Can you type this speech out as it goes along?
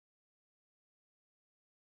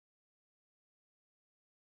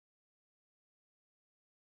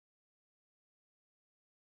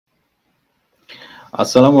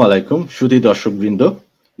আসসালামু আলাইকুম সুধী দর্শকবৃন্দ,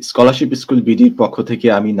 স্কলারশিপ স্কুল বিডির পক্ষ থেকে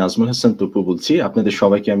আমি নাজমুল হাসান তপু বলছি। আপনাদের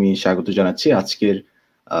সবাইকে আমি স্বাগত জানাচ্ছি আজকের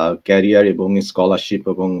ক্যারিয়ার এবং স্কলারশিপ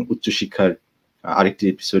এবং উচ্চশিক্ষার আরেকটি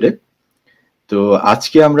এপিসোডে। তো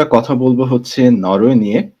আজকে আমরা কথা বলবো হচ্ছে নরওয়ে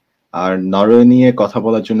নিয়ে। আর নরওয়ে নিয়ে কথা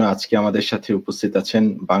বলার জন্য আজকে আমাদের সাথে উপস্থিত আছেন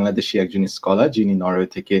বাংলাদেশি একজন স্কলার, যিনি নরওয়ে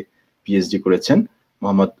থেকে পিএইচডি করেছেন,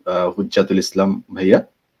 মোহাম্মদ হুজ্জাতুল ইসলাম ভাইয়া।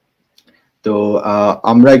 তো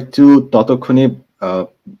আমরা একটু ততক্ষণে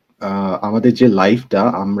আমাদের যে লাইভটা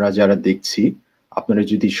আমরা যারা দেখছি, আপনারা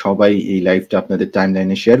যদি সবাই এই লাইভটা আপনাদের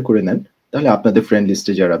টাইমলাইনে শেয়ার করে নেন, তাহলে আপনাদের ফ্রেন্ড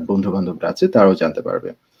লিস্টে যারা বন্ধু বান্ধবরা আছে তারাও জানতে পারবে।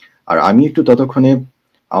 আর আমি একটু ততক্ষণে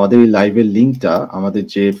আমাদের এই লাইভের লিঙ্কটা আমাদের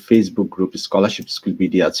যে Facebook group scholarship school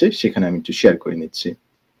BD আছে সেখানে আমি একটু শেয়ার করে নিচ্ছি।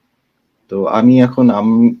 তো আমি এখন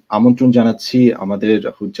আমন্ত্রণ জানাচ্ছি আমাদের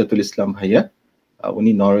হুজ্জাতুল ইসলাম ভাইয়া।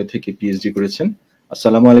 উনি নরওয়ে থেকে পিএইচডি করেছেন।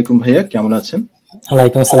 আসসালামু আলাইকুম ভাইয়া, কেমন আছেন?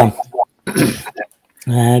 ওয়ালাইকুম আসসালাম।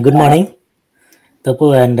 Good morning, Tapu,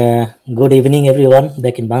 and good evening, everyone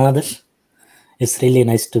back in Bangladesh. It's really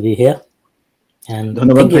nice to be here. And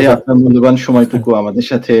ধন্যবাদ ভাইয়া আপনার মূল্যবান সময়টুকু আমাদের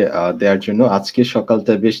সাথে দেওয়ার জন্য। আজকে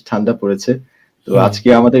সকালটা বেশ ঠান্ডা পড়েছে, তো আজকে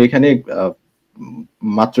আমাদের এখানে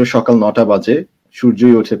মাত্র সকাল 9টা বাজে,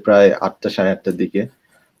 সূর্যই ওঠে প্রায় 8টা সাড়ে 8টার দিকে।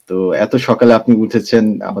 তো এত সকালে আপনি উঠেছেন,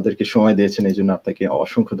 আমাদেরকে সময় দিয়েছেন, এই জন্য আপনাকে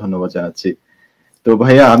অসংখ্য ধন্যবাদ জানাচ্ছি। তো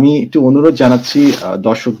ভাইয়া আমি একটু অনুরোধ জানাচ্ছি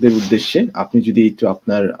দর্শকদের উদ্দেশ্যে, আপনি যদি একটু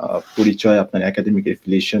আপনার পরিচয়, আপনার একাডেমিক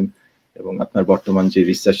এফিলিয়েশন এবং আপনার বর্তমান যে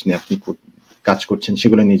রিসার্চ নিয়ে আপনি কাজ করছেন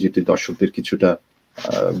সেগুলো নিয়ে যদি দর্শকদের কিছুটা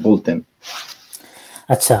বলতেন।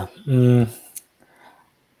 আচ্ছা,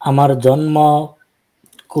 আমার জন্ম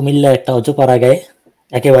কুমিল্লা একটা অজপাড়াগাঁয়ে,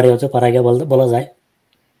 একেবারে অজপাড়াগাঁয়ে বলা যায়।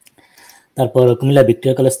 তারপর কুমিল্লা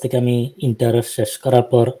ভিক্টোরিয়া কলেজ থেকে আমি ইন্টার শেষ করার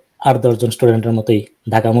পর 8-10 জন স্টুডেন্টের মতোই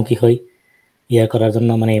ঢাকামুখী হই করার জন্য,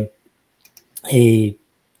 মানে এই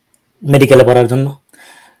মেডিকেলে পড়ার জন্য।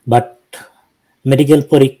 বাট মেডিকেল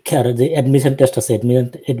পরীক্ষার যে অ্যাডমিশন টেস্ট আছে,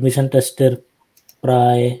 অ্যাডমিশন টেস্টের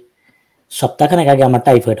প্রায় সপ্তাহখানেক আগে আমার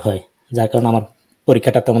টাইফয়েড হয়, যার কারণে আমার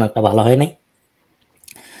পরীক্ষাটা তেমন একটা ভালো হয় নাই।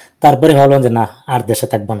 তারপরে ভাবলাম যে না, আর দেশে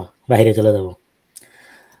থাকবো না, বাইরে চলে যাব।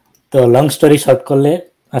 তো লং স্টোরি শর্ট করলে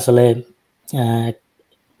আসলে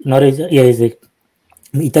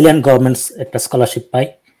ইতালিয়ান গভর্নমেন্টস একটা স্কলারশিপ পাই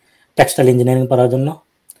টেক্সটাইল ইঞ্জিনিয়ারিং পড়ার জন্য।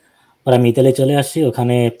 পরে আমি ইতালি চলে আসি,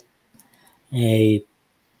 ওখানে এই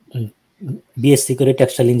বিএসসি করি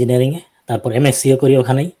টেক্সটাইল ইঞ্জিনিয়ারিংয়ে, তারপর এমএসসিও করি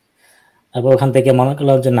ওখানেই। তারপর ওখান থেকে মনে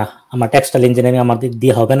করলাম যে না, আমার টেক্সটাইল ইঞ্জিনিয়ারিং আমার দিক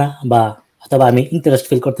দিয়ে হবে না, বা অথবা আমি ইন্টারেস্ট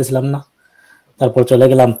ফিল করতেছিলাম না। তারপর চলে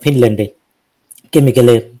গেলাম ফিনল্যান্ডে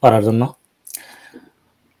কেমিক্যালে পড়ার জন্য।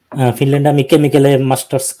 ফিনল্যান্ডে আমি কেমিক্যালে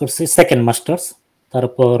মাস্টার্স করছি, সেকেন্ড মাস্টার্স।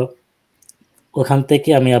 তারপর ওখান থেকে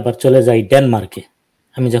আমি আবার চলে যাই ডেনমার্কে।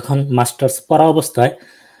 আমি যখন মাস্টার্স পড়া অবস্থায়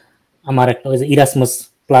আমার একটা ওই যে ইরাসমাস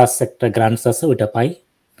প্লাস একটা গ্রান্টস আছে, ওইটা পাই।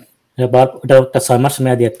 এবার ওটা একটা 6 মাস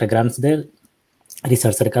মেয়াদি একটা গ্রান্টস দেয়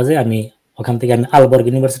রিসার্চের কাজে। আমি ওখান থেকে আমি আলবর্গ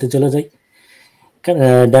ইউনিভার্সিটি চলে যাই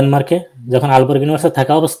ডেনমার্কে। যখন আলবর্গ ইউনিভার্সিটি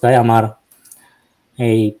থাকা অবস্থায় আমার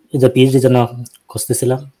এই যে পিএইচডির জন্য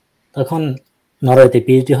খুঁজতেছিলাম, তখন নরওয়েতে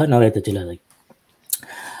পিএইচডি হয়, নরওয়েতে চলে যাই।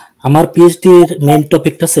 আমার পিএইচডির মেইন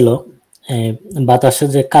টপিকটা ছিল বাতাসে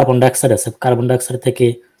যে কার্বন ডাইঅক্সাইড আছে, কার্বন ডাইঅক্সাইড থেকে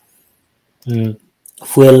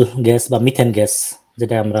ফুয়েল গ্যাস বা মিথেন গ্যাস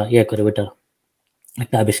যেটা আমরা করি, ওইটা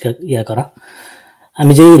একটা আবিষ্কার করা।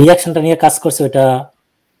 আমি যে রিয়াকশনটা নিয়ে কাজ করছি ওইটা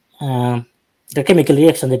কেমিক্যাল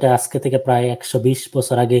রিয়াকশন, যেটা আজকে থেকে প্রায় 120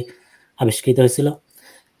 বছর আগে আবিষ্কৃত হয়েছিল।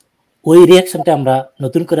 ওই রিয়াকশনটা আমরা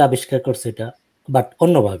নতুন করে আবিষ্কার করছি, এটা বাট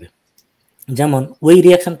অন্যভাবে। যেমন ওই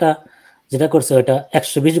রিয়াকশনটা যেটা করছে ওইটা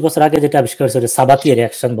 120 বছর আগে যেটা আবিষ্কার হয়েছে ওটা সাবাতিয়া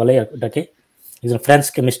রিয়াকশন বলে, ওটাকে একজন ফ্রেঞ্চ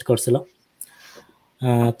কেমিস্ট করছিল।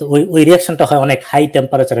 তো ওই রিয়াকশনটা হয় অনেক হাই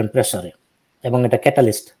টেম্পারেচার এন্ড প্রেসারে, এবং এটা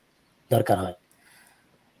ক্যাটালিস্ট দরকার হয়।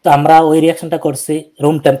 তো আমরা ওই রিয়াকশনটা করছি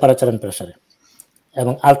রুম টেম্পারেচার এন্ড প্রেসারে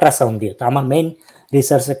এবং আল্ট্রাসাউন্ড দিয়ে। তো আমার মেইন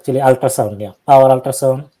রিসার্চ অ্যাকচুয়ালি আল্ট্রাসাউন্ড নিয়ে, পাওয়ার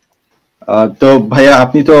আল্ট্রাসাউন্ড। তো ভাইয়া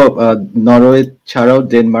আপনি তো নরওয়ে ছাড়াও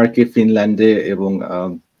ডেনমার্কে, ফিনল্যান্ডে এবং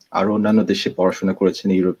আরো অন্যান্য দেশে পড়াশোনা করেছেন,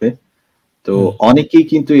 ইউরোপে। তো অনেকেই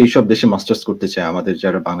কিন্তু এইসব দেশে মাস্টার্স করতে চায়, আমাদের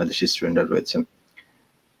যারা বাংলাদেশি স্টুডেন্টরা রয়েছেন।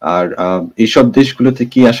 আর এইসব গুলোতে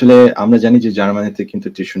কি আসলে আমরা জানি যে জার্মানিতে কিন্তু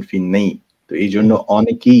টিউশন ফি নেই, তো এই জন্য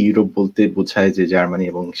অনেকেই ইউরোপ বলতে বোঝায় যে জার্মানি,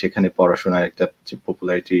 এবং সেখানে পড়াশোনার একটা যে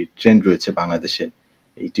পপুলারিটি ট্রেন্ড রয়েছে বাংলাদেশে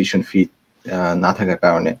এই টিউশন ফি না থাকার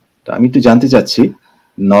কারণে। তো আমি একটু জানতে চাচ্ছি,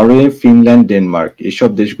 নরওয়ে, ফিনল্যান্ড, ডেনমার্ক এইসব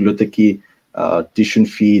দেশগুলোতে কি টিউশন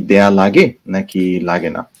ফি দেয়া লাগে নাকি লাগে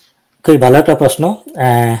না? খুবই ভালো একটা প্রশ্ন।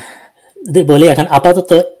 বলি এখন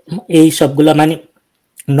আপাতত এই সবগুলো মানে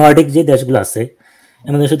নর্ডিক যে দেশগুলো আছে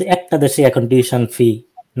এর মধ্যে শুধু একটা দেশে এখন টিউশন ফি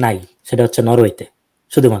নাই, সেটা হচ্ছে নরওয়েতে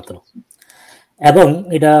শুধুমাত্র। এবং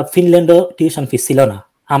এটা ফিনল্যান্ডও টিউশন ফি ছিল না।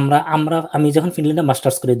 আমি যখন ফিনল্যান্ডে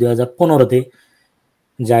মাস্টার্স করি 2015-তে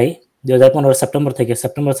যাই, 2015 সেপ্টেম্বর থেকে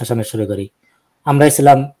সেপ্টেম্বর সেশনে শুরু করি, আমরা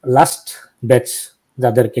ছিলাম লাস্ট ব্যাচ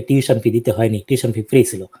যাদেরকে টিউশন ফি দিতে হয়নি, টিউশন ফি ফ্রি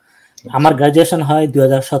ছিল। আমার গ্রাজুয়েশন হয়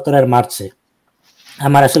 2017 মার্চে।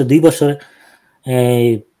 আমার আসলে 2 বছর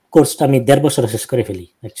কোর্সটা আমি 1.5 বছরে শেষ করে ফেলি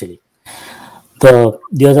অ্যাকচুয়ালি। তো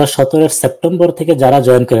 2017 সেপ্টেম্বর থেকে যারা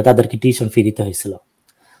জয়েন করে তাদেরকে টিউশন ফি দিতে হয়েছিল।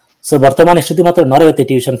 সো বর্তমানে শুধুমাত্র নরওয়েতে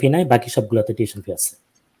টিউশন ফি নাই, বাকি সবগুলোতে টিউশন ফি আছে।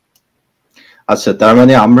 আচ্ছা, তার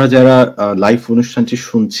মানে আমরা যারা লাইভ অনুষ্ঠানটি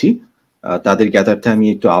শুনছি তাদের জ্ঞাতার্থে আমি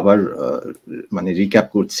একটু আবার মানে রিক্যাপ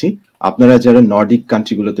করছি। আপনারা যারা নর্ডিক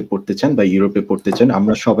কান্ট্রিগুলোতে পড়তে চান বা ইউরোপে পড়তে চান,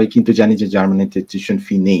 আমরা সবাই কিন্তু জানি যে জার্মানিতে টিউশন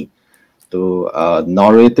ফি নেই, তো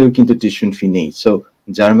নরওয়েতেও কিন্তু টিউশন ফি নেই। সো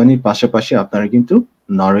জার্মানির পাশাপাশি আপনারা কিন্তু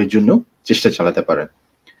নরওয়ের জন্য চেষ্টা চালাতে পারেন।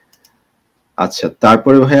 আচ্ছা,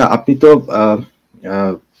 তারপরে ভাইয়া আপনি তো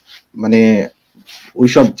মানে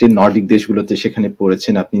ওইসব যে নর্ডিক দেশগুলোতে সেখানে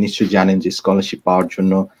পড়েছেন, আপনি নিশ্চয়ই জানেন যে স্কলারশিপ পাওয়ার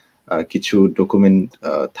জন্য কিছু ডকুমেন্ট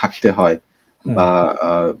থাকতে হয়, বা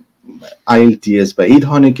IELTS বা এই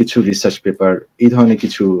ধরনের কিছু রিসার্চ পেপার, এই ধরনের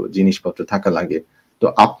কিছু জিনিসপত্র থাকা লাগে। তো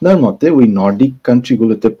আপনার মতে ওই নর্ডিক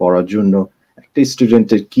কান্ট্রিগুলোতে পড়ার জন্য একটা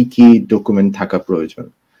স্টুডেন্টের কি কি ডকুমেন্ট থাকা প্রয়োজন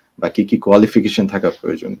বা কি কি কোয়ালিফিকেশন থাকা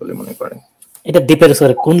প্রয়োজন বলে মনে করেন? এটা ডিপেন্ডস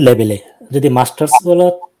করে কোন লেভেলে। যদি মাস্টার্স বলো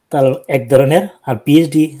তাহলে এক ধরনের, আর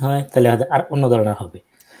পিএইচডি হয় তাহলে আর অন্য ধরনের হবে।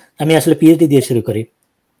 আমি আসলে পিএইচডি দিয়ে শুরু করি।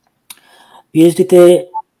 পিএইচডিতে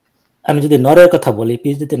আমি যদি নরওয়ের কথা বলি,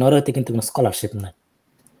 পিএইচডিতে নরওয়েতে কিন্তু কোনো স্কলারশিপ নাই।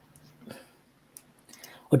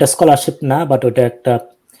 ওটা স্কলারশিপ না, বাট ওটা একটা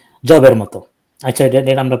জবের মতো। আচ্ছা,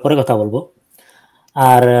 এটা আমরা পরে কথা বলবো।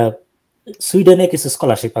 আর সুইডেনে কিছু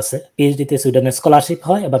স্কলারশিপ আছে, পিএইচডিতে সুইডেনে স্কলারশিপ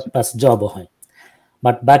হয়, আবার প্লাস জবও হয়।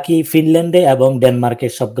 বাট বাকি ফিনল্যান্ডে এবং ডেনমার্কে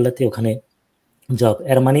সবগুলোতে ওখানে জব।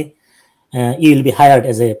 এর মানে you will be hired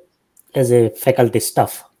as a faculty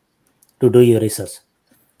staff to do your research,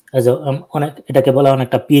 age অনেক, এটাকে বলা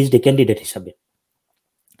অনেকটা পিএইচডি ক্যান্ডিডেট হিসাবে।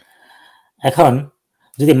 এখন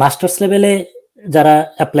যদি মাস্টার্স লেভেলে যারা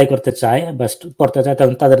অ্যাপ্লাই করতে চায় বা পড়তে চায়,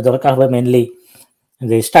 তখন তাদের দরকার হবে মেনলি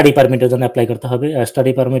যে স্টাডি পারমিটের জন্য অ্যাপ্লাই করতে হবে।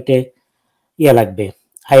 স্টাডি পারমিটে লাগবে,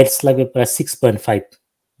 IELTS লাগবে প্রায় 6.5,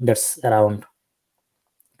 দ্যাটস অ্যারাউন্ড।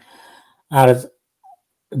 আর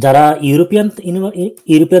যারা ইউরোপিয়ান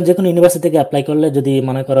যে কোনো ইউনিভার্সিটি থেকে অ্যাপ্লাই করলে, যদি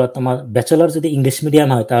মনে করো তোমার ব্যাচেলর যদি ইংলিশ মিডিয়াম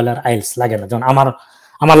হয় তাহলে আর IELTS লাগে না, যেমন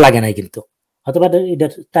আমার লাগে নাই, কিন্তু হয়তো এটা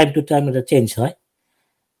টাইম টু টাইম এটা চেঞ্জ হয়।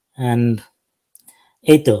 অ্যান্ড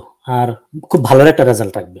এই তো, আর খুব ভালো একটা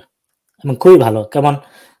রেজাল্ট থাকবে এবং খুবই ভালো।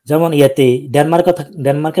 যেমন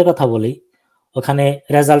ডেনমার্কের কথা বলি, ওখানে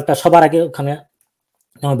রেজাল্টটা সবার আগে ওখানে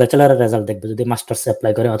ব্যাচেলারের রেজাল্ট দেখবে যদি মাস্টার্সে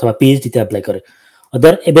অ্যাপ্লাই করে অথবা পিএইচডিতে অ্যাপ্লাই করে।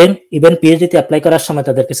 ওদের ইভেন পিএইচডিতে অ্যাপ্লাই করার সময়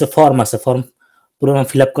তাদের কিছু ফর্ম আছে, ফর্ম পুরো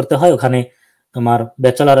ফিল আপ করতে হয়। ওখানে তোমার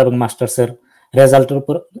ব্যাচেলার এবং মাস্টার্সের রেজাল্টের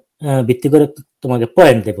উপর ভিত্তি করে তোমাকে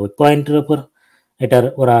পয়েন্ট দেবে। ওই পয়েন্টের উপর এটার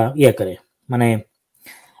ওরা করে, মানে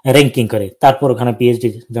র্যাঙ্কিং করে, তারপর ওখানে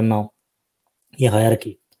পিএইচডির জন্য হয় আর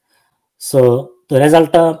কি। তো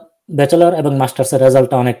রেজাল্টটা, ব্যাচেলার এবং মাস্টার্সের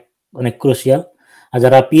রেজাল্টটা অনেক অনেক ক্রুশিয়াল। আর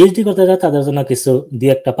যারা পিএইচডি করতে যায় তাদের জন্য কিছু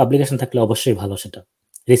একটা পাবলিকেশন থাকলে অবশ্যই ভালো। সেটা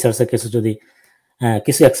রিসার্চের কিছু যদি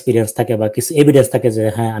কিছু এক্সপিরিয়েন্স থাকে বা কিছু এভিডেন্স থাকে যে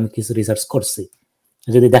হ্যাঁ আমি কিছু রিসার্চ করছি,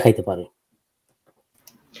 যদি দেখাইতে পারে।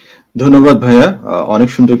 ধন্যবাদ ভাইয়া, অনেক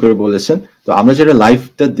সুন্দর করে বলেছেন। তো আমরা যারা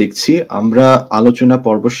লাইভটা দেখছি, আমরা আলোচনা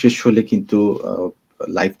পর্ব শেষ হলে কিন্তু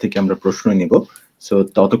লাইভ থেকে আমরা প্রশ্ন নিব। সো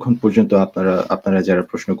ততক্ষণ পর্যন্ত আপনারা যারা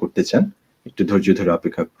প্রশ্ন করতে চান একটু ধৈর্য ধরে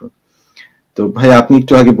অপেক্ষা করুন। তো ভাই, আপনি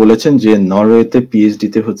একটু আগে বলেছেন যে নরওয়েতে পিএইচডি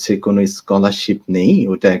তে হচ্ছে কোনো স্কলারশিপ নেই,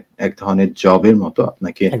 ওটা এক ধরনের জবের মতো,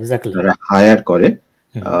 আপনাকে তারা হায়ার করে।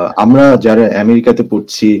 আমরা যারা আমেরিকাতে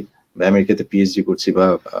পড়ছি বা আমেরিকাতে পিএইচডি করছি বা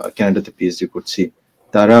কানাডাতে পিএইচডি করছি,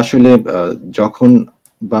 তারা আসলে যখন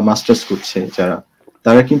বা মাস্টার্স করছে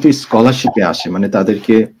তারা কিন্তু স্কলারশিপে আসে, মানে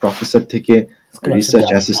তাদেরকে প্রফেসর থেকে রিসার্চ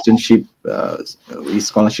অ্যাসিস্ট্যান্টশিপ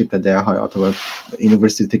স্কলারশিপটা দেওয়া হয়, অথবা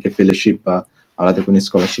ইউনিভার্সিটি থেকে ফেলোশিপ বা আলাদা কোনো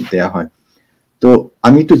স্কলারশিপ দেওয়া হয়। তো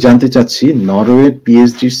আমি একটু জানতে চাচ্ছি, নরওয়ের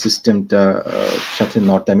পিএইচডি সিস্টেমটা সাথে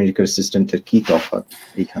নর্থ আমেরিকার সিস্টেমটা কি তফাৎ?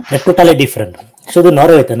 এইখানে টোটালি ডিফারেন্ট। শুধু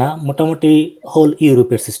নরওয়েতে না, মোটামুটি হোল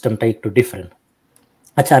ইউরোপের সিস্টেমটা একটু ডিফারেন্ট।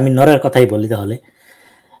 আচ্ছা, আমি নরওয়ের কথাই বলি তাহলে।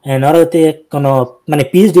 নরওয়েতে কোনো মানে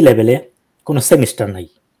পিএইচডি লেভেলে কোনো সেমিস্টার নাই,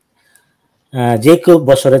 যে কেউ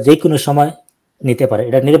বছরে যে কোনো সময় নিতে পারে।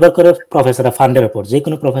 এটা নির্ভর করে প্রফেসরের ফান্ডের উপর। যে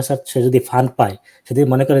কোনো প্রফেসর সে যদি ফান্ড পায়, সে যদি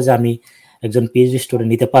মনে করে যে আমি একজন পিএইচডি স্টুডেন্ট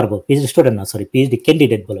নিতে পারবো, পিএইচডি স্টুডেন্ট না, সরি, পিএইচডি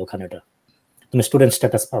ক্যান্ডিডেট বলে ওখানে, এটা তুমি স্টুডেন্ট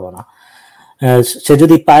স্ট্যাটাস পাবো না। সে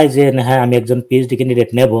যদি পায় যে হ্যাঁ আমি একজন পিএইচডি ক্যান্ডিডেট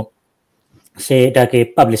নেব, সে এটাকে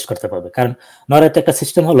পাবলিশ করতে পারবে। কারণ নরওয়েতে একটা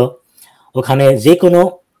সিস্টেম হলো, ওখানে যে কোনো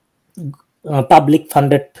পাবলিক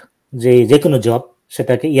ফান্ডেড যে কোনো জব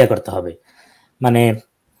সেটাকে করতে হবে, মানে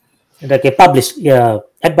এটাকে পাবলিশ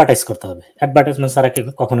অ্যাডভার্টাইজ করতে হবে। অ্যাডভার্টাইজমেন্ট ছাড়া কেউ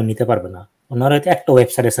কখনো নিতে পারবে না। নরওয়েতে একটা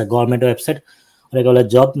ওয়েবসাইট আছে, গভর্নমেন্ট ওয়েবসাইট, ওটাকে বলে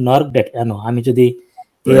job.norg.no। আমি যদি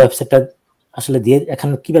এই ওয়েবসাইটটা আসলে দিয়ে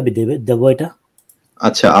এখানে কিভাবে দেবো এটা?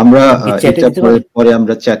 আচ্ছা, আমরা এটা পরে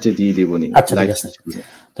আমরা চ্যাটে দিয়ে দিব নি। আচ্ছা ঠিক আছে।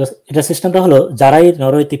 তো এটা সিস্টেমটা হলো, যারাই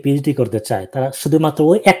নরওয়েতে পিএইচডি করতে চায় তারা শুধুমাত্র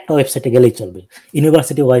ওই একটা ওয়েবসাইটে গেলেই চলবে,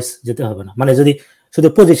 ইউনিভার্সিটি ওয়াইজ যেতে হবে না। মানে যদি শুধু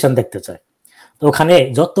পজিশন দেখতে চায়, তো ওখানে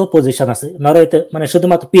যত পজিশন আছে নরওয়েতে, মানে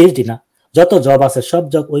শুধুমাত্র পিএইচডি না, যত জব আছে সব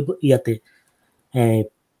জব ওই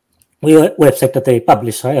ওই ওয়েবসাইটটাতে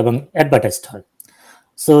পাবলিশ হয় এবং অ্যাডভার্টাইজড হয়।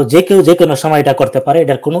 সো যে কেউ যে কোনো সময় এটা করতে পারে,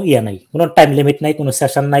 এটার কোনো নাই, কোনো টাইম লিমিট নাই, কোনো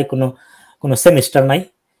সেশন নাই, কোনো সেমিস্টার নাই,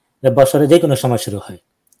 বছরে যে কোনো সময় শুরু হয়।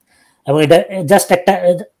 এবং এটা জাস্ট একটা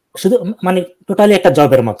শুধু মানে টোটালি একটা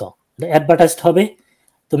জবের মতো অ্যাডভার্টাইজড হবে।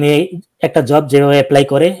 তুমি একটা জব যেভাবে অ্যাপ্লাই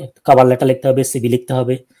করে কভার লেটার লিখতে হবে, সিভি লিখতে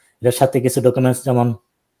হবে, এর সাথে কিছু ডকুমেন্টস যেমন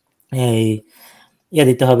এই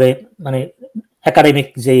দিতে হবে, মানে একাডেমিক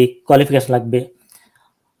যে কোয়ালিফিকেশন লাগবে।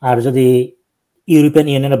 আর যদি ইউরোপিয়ান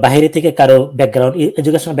ইউনিয়নের বাইরে থেকে কারো ব্যাকগ্রাউন্ড,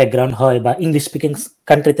 এডুকেশনাল ব্যাকগ্রাউন্ড হয় বা ইংলিশ স্পিকিং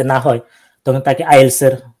কান্ট্রিতে না হয়, তখন তাকে IELTS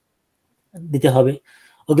এর দিতে হবে।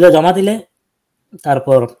 ওগুলো জমা দিলে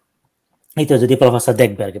তারপর এই তো যদি প্রফেসর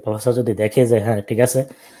দেখবে আর কি, প্রফেসর যদি দেখে যে হ্যাঁ ঠিক আছে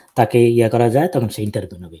তাকে করা যায়, তখন সে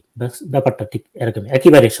ইন্টারভিউ নেবে। ব্যাপারটা ঠিক এরকম,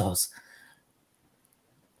 একেবারে সহজ,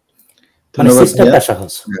 সিস্টেমটা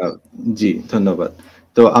সহজ। জি ধন্যবাদ।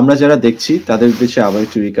 তো আমরা যারা দেখছি তাদের উদ্দেশ্যে আবার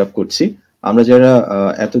একটু রিক্যাপ করছি। আমরা যারা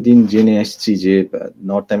এতদিন জেনে আসছি যে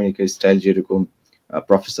নর্থ আমেরিকার স্টাইল যেরকম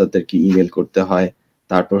প্রফেসরদেরকে ইমেল করতে হয়,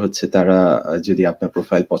 তারপর হচ্ছে তারা যদি আপনার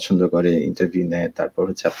প্রোফাইল পছন্দ করে ইন্টারভিউ নেয়, তারপর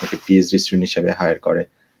হচ্ছে আপনাকে পিএইচডি স্টুডেন্ট হিসেবে হায়ার করে,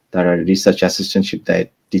 তারা রিসার্চ অ্যাসিস্ট্যান্টশিপ দেয়,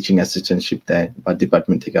 টিচিং অ্যাসিস্ট্যান্টশিপ দেয় বা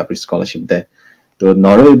ডিপার্টমেন্ট থেকে আপনার স্কলারশিপ দেয়। তো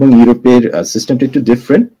নরওয়ে এবং ইউরোপের সিস্টেমটা একটু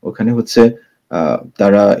ডিফারেন্ট। ওখানে হচ্ছে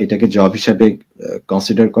তারা এটাকে জব হিসাবে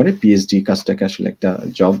কনসিডার করে, পিএইচডি কাজটাকে আসলে একটা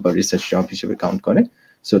জব বা রিসার্চ জব হিসেবে কাউন্ট করে।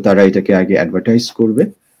 সো তারা এটাকে আগে অ্যাডভার্টাইজ করবে,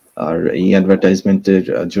 আর এই অ্যাডভার্টাইজমেন্টের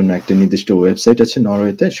জন্য একটা নির্দিষ্ট ওয়েবসাইট আছে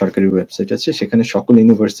নরওয়েতে, সরকারি ওয়েবসাইট আছে, সেখানে সকল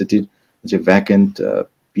ইউনিভার্সিটির যে ভ্যাকেন্ট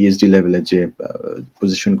পিএইচডি লেভেলের যে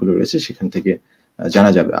পজিশনগুলো রয়েছে সেখান থেকে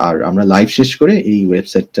জানা যাবে। আর আমরা লাইভ শেষ করে এই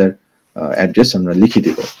ওয়েবসাইটটার অ্যাড্রেস আমরা লিখে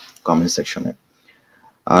দেব কমেন্ট সেকশনে।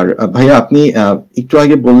 আর ভাইয়া আপনি একটু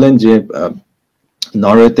আগে বললেন যে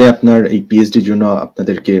নরওয়েতে আপনার এই পিএইচডির জন্য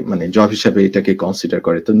আপনাদেরকে মানে জব হিসাবে এটাকে কনসিডার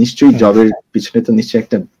করে, তো নিশ্চয়ই জবের পিছনে তো নিশ্চয়ই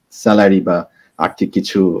একটা স্যালারি বা আর্থিক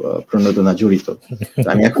কিছু প্রণোদনা জড়িত।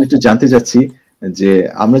 আমি এখন একটু জানতে চাচ্ছি যে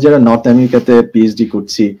আমরা যারা নর্থ আমেরিকাতে পিএইচডি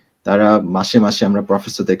করছি, তারা মাসে মাসে আমরা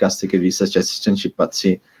প্রফেসরদের কাছ থেকে রিসার্চ অ্যাসিস্ট্যান্টশিপ পাচ্ছি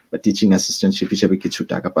বা টিচিং অ্যাসিস্ট্যান্টশিপ হিসেবে কিছু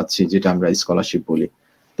টাকা পাচ্ছি, যেটা আমরা স্কলারশিপ বলি।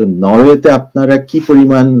 তো নরওয়েতে আপনারা কি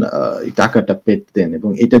পরিমাণ টাকাটা পেতেন এবং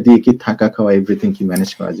এটা দিয়ে কি থাকা খাওয়া এভরিথিং কি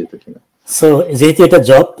ম্যানেজ করা যেত কিনা? সো যেহেতু এটা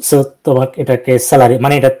জব, সো তোমাকে এটাকে স্যালারি,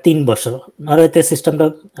 মানে এটা 3 বছর। নরওয়েতে সিস্টেমটা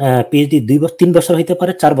পিএইচডি 3 বছর হইতে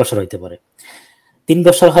পারে, 4 বছর হইতে পারে। 3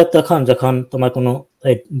 বছর হয় তখন যখন তোমার কোনো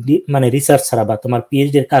মানে রিসার্চ ছাড়া বা তোমার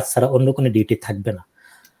পিএইচডির কাজ ছাড়া অন্য কোনো ডিউটি থাকবে না।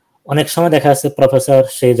 অনেক সময় দেখা যাচ্ছে প্রফেসর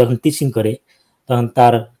সে যখন টিচিং করে, তখন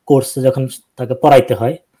তার কোর্সে যখন তাকে পড়াইতে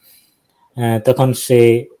হয়, তখন সে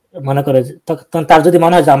মনে করে, তখন তার যদি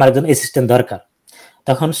মনে হয় যে আমার একজন অ্যাসিস্ট্যান্ট দরকার,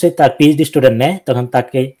 তখন সে তার পিএইচডি স্টুডেন্ট নেয়, তখন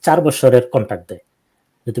তাকে 4 বছরের কন্ট্রাক্ট দেয়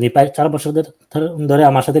যে তুমি 4 বছর ধরে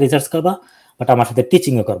আমার সাথে রিসার্চ করবা, বাট আমার সাথে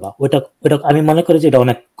টিচিংও করবা। ওইটা আমি মনে করি যে এটা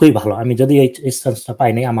অনেক খুবই ভালো। আমি যদি এই চান্সটা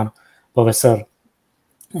পাই নাই, আমার প্রফেসর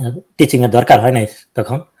টিচিং এর দরকার হয় নাই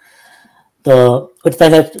তখন, তো ওইটা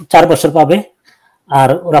তাহলে 4 বছর পাবে আর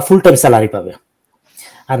ওরা ফুল টাইম স্যালারি পাবে।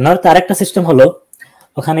 আর নর্থে আরেকটা সিস্টেম হলো,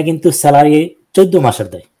 ওখানে কিন্তু স্যালারি 14 মাসের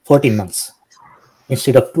দেয়, 14 মান্থস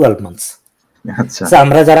ইনস্টেড অফ 12 মান্থস। আচ্ছা,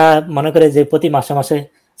 আমরা যারা মনে করে যে প্রতি মাসে মাসে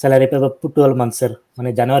স্যালারি পাবো 12 মান্থসের, মানে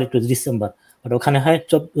জানুয়ারি টু ডিসেম্বর, বাট ওখানে হয়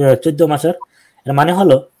 14 মাসের। এর মানে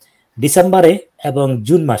হলো ডিসেম্বরে এবং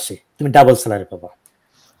জুন মাসে তুমি ডাবল স্যালারি পাবা।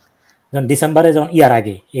 যেমন ডিসেম্বরে যেমন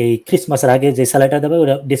আগে এই ক্রিসমাসের আগে যে স্যালারিটা দেবে,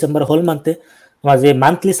 ওটা ডিসেম্বর হোল মান্থে তোমার যে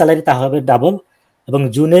মান্থলি স্যালারি তা হবে ডাবল, এবং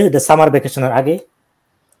জুনে সামার ভ্যাকেশনের আগে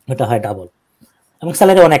ওটা হয় ডাবল, এবং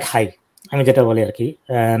স্যালারি অনেক হাই। আমি যেটা বলি আর কি,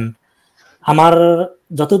 আমার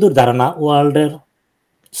যতদূর ধারণা ওয়ার্ল্ডের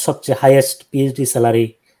সবচেয়ে হাইয়েস্ট পিএইচডি স্যালারি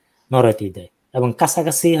নরওয়েতেই দেয়, এবং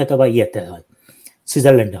কাছাকাছি হয়তো বা হয়,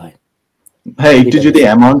 সুইজারল্যান্ডে হয়। হ্যাঁ, একটু যদি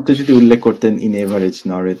অ্যামাউন্টটা যদি উল্লেখ করতেন, ইন এভারেজ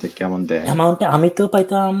নরওয়েতে কেমন দেয়? অ্যামাউন্টে আমি তো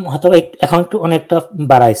পাইতাম হয়তো এখন একটু অনেকটা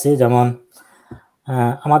বাড়াইছে। যেমন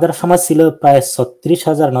আমাদের সময় ছিল প্রায়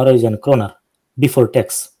 36,000 Norwegian kroner before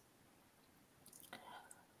tax.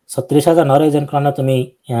 36,000 Norwegian kroner তুমি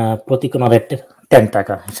প্রতি ক্রোনার 10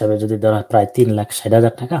 টাকা হিসাবে যদি ধরা, প্রায়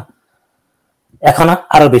 3,60,000 টাকা। এখন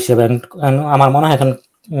আরো বেশি হবে, আমার মনে হয় এখন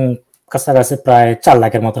কাছাকাছি প্রায় 4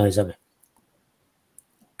 লাখের মতো হয়ে যাবে,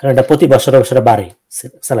 কারণ এটা প্রতি বছরে বছরে বাড়ে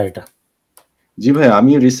স্যালারিটা। জি ভাই,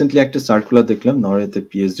 আমি রিসেন্টলি একটা সার্কুলার দেখলাম নরওয়েতে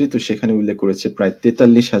পিএইচডি, তো সেখানে উল্লেখ করেছে প্রায়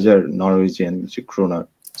 43,000 নরওয়েজিয়ান ক্রোনার।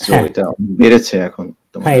 সো এটা বেড়েছে এখন।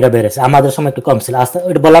 হ্যাঁ, এটা বেড়েছে, আমাদের সময় একটু কম ছিল। আস্তে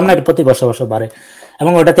ওটা বললাম না, এটা প্রতি বছর বছর বাড়ে,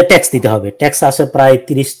 এবং ওটাতে ট্যাক্স দিতে হবে। ট্যাক্স আসে প্রায়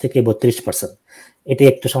 30 থেকে 32%। এটি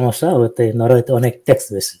একটু সমস্যা, ওতে নরওয়েতে অনেক ট্যাক্স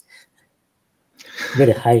বেশি,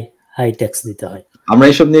 ভেরি হাই হাই ট্যাক্স দিতে হয়। আমরা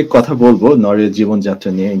এইসব নিয়ে কথা বলবো নরওয়ের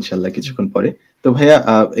জীবনযাত্রা নিয়ে ইনশাল্লাহ কিছুক্ষণ পরে। তো ভাইয়া,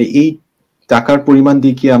 এই টাকার পরিমাণ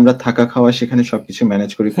দিয়ে কি আমরা থাকা খাওয়া সেখানে সবকিছু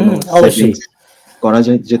ম্যানেজ করে কোনো অবশ্যই করা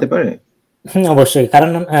যেতে পারে? অবশ্যই,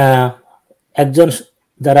 কারণ একজন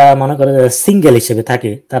যারা মনে করে সিঙ্গেল হিসেবে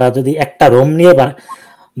থাকে, তারা যদি একটা রুম নিয়ে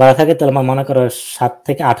ভাড়া থাকে, তাহলে আমার মনে করো 7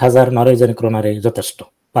 থেকে 8,000 নরওয়েজিয়ান ক্রোনারে যথেষ্ট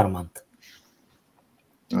পার মান্থ।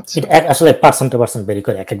 এটা আসলে পার্সন টু পার্সন ভেরি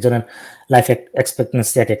করে, এক একজনের লাইফ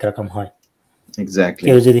এক্সপেক্টেন্সি এক এক রকম হয়। এক্স্যাক্টলি।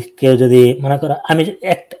 কেউ যদি মনে করো, আমি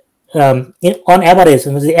একটা অন এভারেজ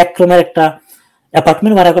যদি এক রুমের একটা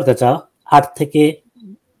অ্যাপার্টমেন্ট ভাড়া করতে চাও,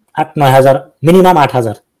 8,000 মিনিমাম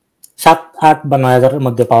 8,000, 7-8 বা 9,000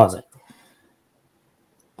 মধ্যে পাওয়া যায়।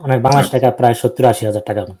 অনেক বাংলাদেশ টাকা প্রায় 70-80,000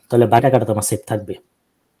 টাকা, তাহলে বাকি টাকাটা তোমার সেফ থাকবে।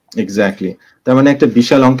 এক্স্যাক্টলি, তার মানে একটা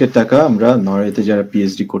বিশাল অঙ্কের টাকা আমরা নরওয়েতে যারা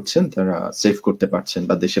পিএইচডি করছেন তারা সেভ করতে পারছেন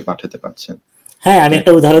বা দেশে পাঠাতে পারছেন। হ্যাঁ, আমি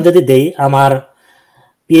একটা উদাহরণ যদি দেই, আমার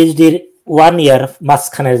পিএইচডির 1 ইয়ার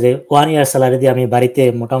মাঝখানে যে 1 ইয়ার স্যালারি দিয়ে আমি বাড়িতে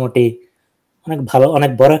মোটামুটি অনেক ভালো,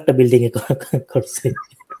 অনেক বড় একটা বিল্ডিং এ করছি।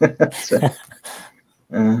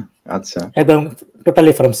 আচ্ছা, এবং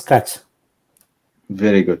totally from scratch.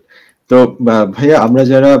 Very good. তো ভাইয়া, আমরা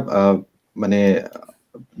যারা মানে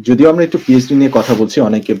যদিও আমরা একটু পিএইচডি নিয়ে কথা বলছি,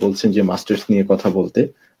 অনেকে বলছেন যে মাস্টার্স নিয়ে কথা বলতে,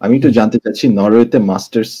 আমি একটু জানতে চাচ্ছি নরওয়েতে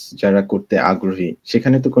মাস্টার্স যারা করতে আগ্রহী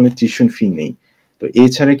সেখানে তো কোনো টিউশন ফি নেই, তো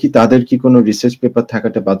এছাড়া কি তাদের কি কোনো রিসার্চ পেপার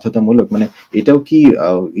থাকাটা বাধ্যতামূলক? মানে এটাও কি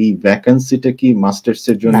এই ভ্যাকেন্সিটা কি মাস্টার্স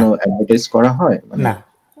এর জন্য অ্যাডভার্টাইজ করা হয়? না,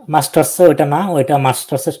 মাস্টার্স ওটা না, ওটা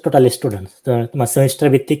মাস্টার্স এর টোটালি স্টুডেন্ট, তোমার সেমিস্টার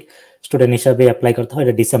ভিত্তিক স্টুডেন্ট হিসাবে অ্যাপ্লাই করতে হয়।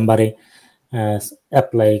 এটা ডিসেম্বরে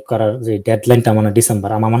অ্যাপ্লাই করার যে ডেডলাইনটা মনে হয় ডিসেম্বর,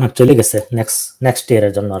 আমার মনে হয় চলে গেছে, নেক্সট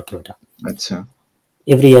ইয়ারের জন্য আর কি। ওটা আচ্ছা,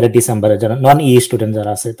 এভরি ইয়ারে ডিসেম্বরের জন্য নন ই স্টুডেন্ট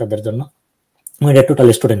যারা আছে তাদের জন্য ওইটা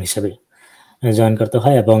টোটালি স্টুডেন্ট হিসেবে জয়েন করতে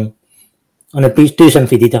হয়, এবং অনেক টিউশন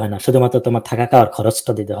ফি দিতে হয় না, শুধুমাত্র তোমার থাকা খাওয়ার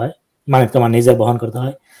খরচটা দিতে হয়, মানে তোমার নিজে বহন করতে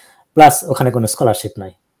হয়, প্লাস ওখানে কোনো স্কলারশিপ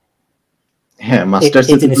নাই। হ্যাঁ,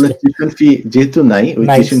 মাস্টার্সে তো টিউশন ফি যেহেতু নাই, ওই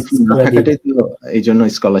টিউশন ফি না থাকাটাই তো এইজন্য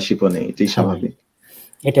স্কলারশিপও নেই, এটাই স্বাভাবিক।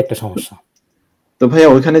 এটা একটা সমস্যা। তো ভাইয়া,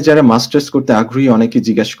 ওইখানে যারা মাস্টার্স করতে আগ্রহী অনেকে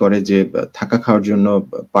জিজ্ঞাসা করে যে থাকা খাওয়ার জন্য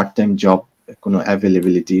পার্ট টাইম জব কোনো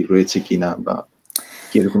অ্যাভেলেবিলিটি রয়েছে কিনা বা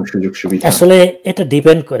কি রকম সুযোগ সুবিধা? আসলে এটা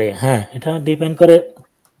ডিপেন্ড করে, হ্যাঁ এটা ডিপেন্ড করে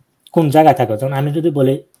কোন জায়গায় থাকো। যেমন আমি যদি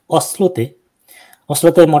বলি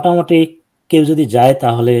অসলোতে মোটামুটি কেউ যদি যায়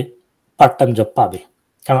তাহলে পার্ট টাইম জব পাবে,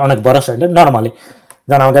 কারণ অনেক বড় শহর নর্মালি,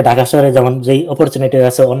 যেমন আমাদের ঢাকা শহরে যেমন যেই অপরচুনিটি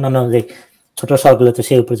আছে অন্যান্য যে ছোট শহরগুলোতে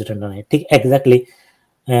সেই অপরচুনিটি নেই, ঠিক এক্স্যাক্টলি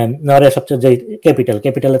নরওয়ে সবচেয়ে যে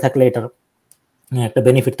ক্যাপিটালে থাকলে এটার একটা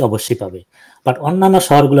বেনিফিট তো অবশ্যই পাবে। বাট অন্যান্য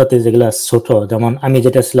শহরগুলোতে যেগুলো ছোট, যেমন আমি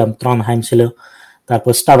যেটা ছিলাম ট্রনহাইম ছিল,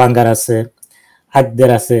 তারপর স্টাভাঙ্গার আছে, আগদের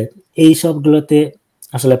আছে, এই সবগুলোতে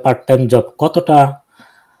আসলে পার্ট টাইম জব কতটা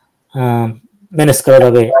ম্যানেজ করা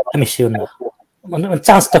যাবে আমি শিওর না, মানে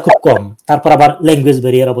চান্সটা খুব কম। তারপর আবার ল্যাঙ্গুয়েজ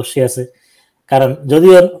ব্যারিয়ার অবশ্যই আছে, কারণ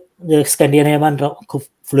যদিও স্ক্যান্ডিনেভিয়ানরা খুব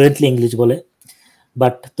ফ্লুয়েন্টলি ইংলিশ বলে,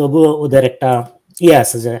 বাট তবুও ওদের একটা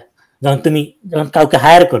আছে যে যখন কাউকে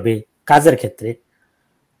হায়ার করবে কাজের ক্ষেত্রে,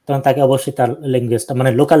 তখন তাকে অবশ্যই তার ল্যাঙ্গুয়েজটা, মানে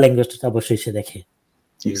লোকাল ল্যাঙ্গুয়েজটা অবশ্যই সে দেখে।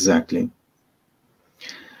 এক্স্যাক্টলি।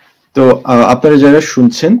 তো আপনারা যারা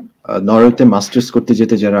শুনছেন নরওয়েতে মাস্টার্স করতে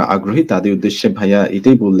যেতে যারা আগ্রহী তাদের উদ্দেশ্যে ভাইয়া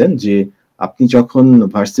এটাই বললেন যে আপনি যখন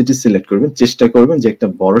ভার্সিটি সিলেক্ট করবেন চেষ্টা করবেন যে একটা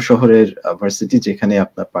বড় শহরের ভার্সিটি যেখানে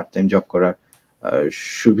আপনার পার্ট টাইম জব করার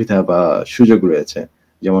সুবিধা বা সুযোগ রয়েছে,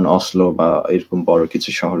 যেমন অসলো বা এরকম বড় কিছু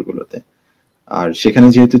শহরগুলোতে। আর সেখানে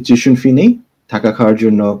যেহেতু টিউশন ফি নেই, থাকা খাওয়ার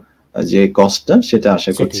জন্য যে কস্টটা সেটা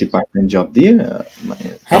আশা করছি পার্ট টাইম জব দিয়ে মানে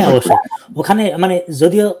হ্যাঁ অবশ্যই ওখানে, মানে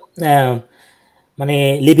যদিও মানে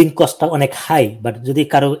লিভিং কস্টটা অনেক হাই, বাট যদি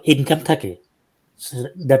কারো ইনকাম থাকে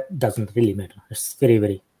that doesn't really matter, it's very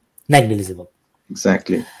very negligible.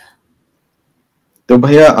 Exactly. তো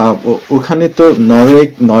ভাইয়া, ওখানে তো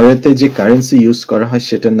নরওয়েতে যে কারেন্সি ইউজ করা হয়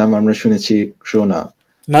সেটার নাম আমরা শুনেছি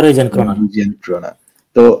নরওয়েজিয়ান ক্রোনা।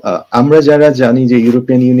 তো আমরা যারা জানি যে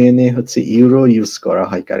ইউরোপিয়ান ইউনিয়নে হচ্ছে ইউরো ইউজ করা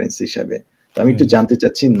হয় কারেন্সি হিসাবে, তো আমি একটু জানতে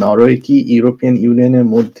চাচ্ছি নরওয়ে কি ইউরোপিয়ান ইউনিয়নের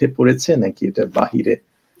মধ্যে পড়েছে নাকি এটা বাহিরে?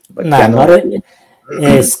 না, নরওয়ে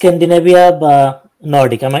স্ক্যান্ডিনেভিয়া বা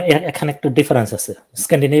নর্ডিক, আমার এখানে একটু ডিফারেন্স আছে।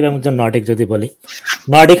 স্ক্যান্ডিনেভিয়া এবং নর্ডিক যদি বলি,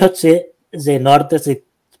 নর্ডিক হচ্ছে যে নর্থে যে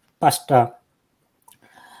 5টা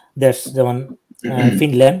দেশ, যেমন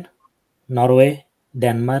ফিনল্যান্ড, নরওয়ে,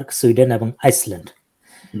 ডেনমার্ক, সুইডেন এবং আইসল্যান্ড,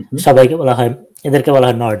 সবাইকে বলা হয়, এদেরকে বলা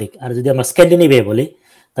হয় নর্ডিক। আর যদি আমরা স্ক্যান্ডিনেভিয়া বলি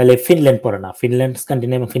তাহলে ফিনল্যান্ড পড়ে না, ফিনল্যান্ড,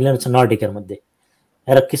 স্ক্যান্ডিনেভিয়া, ফিনল্যান্ড হচ্ছে নর্ডিকের মধ্যে।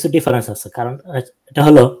 এর কিছু ডিফারেন্স আছে, কারণ এটা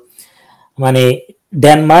হলো মানে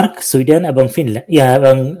ডেনমার্ক, সুইডেন এবং ফিনল্যান্ড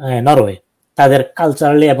এবং নরওয়ে তাদের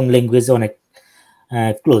কালচারালি এবং ল্যাঙ্গুয়েজে অনেক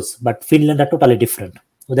close, but Finland R totally different,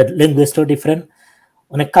 ওদের ল্যাঙ্গুয়েজটাও ডিফারেন্ট,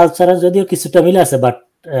 অনেক কালচারাল যদিও কিছুটা মিলে আছে, বাট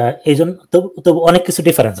এই জন্য তবু অনেক কিছু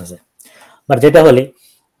ডিফারেন্স আছে। বাট যেটা হলে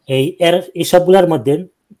এই সবগুলোর মধ্যে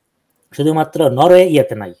শুধুমাত্র নরওয়ে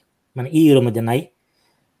ইয়াতে নাই, মানে ইউর মধ্যে নাই,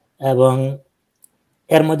 এবং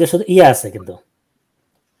এর মধ্যে শুধু আছে, কিন্তু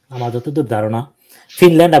আমার যতদূর ধারণা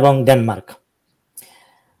ফিনল্যান্ড এবং ডেনমার্ক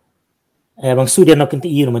এবং সুইডেনও কিন্তু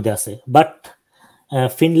ইউর মধ্যে আছে। বাট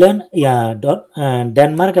ফিনল্যান্ড,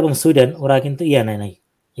 ডেনমার্ক এবং সুইডেন ওরা কিন্তু নেয় নাই,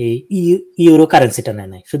 এই ইউরো কারেন্সিটা নেয়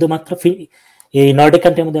নাই, শুধুমাত্র এই নর্ডিক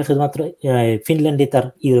কান্ট্রির মধ্যে শুধুমাত্র ফিনল্যান্ডই তার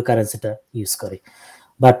ইউরো কারেন্সিটা ইউজ করে।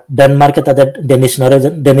 বাট ডেনমার্কে তাদের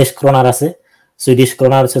ডেনিশ ক্রোনার আছে, সুইডিশ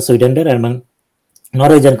ক্রোনার আছে সুইডেনের, এবং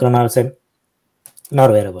নরওয়েজিয়ান ক্রোনার আছে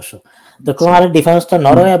নরওয়ের অবশ্য। তো ক্রোনারের ডিফারেন্সটা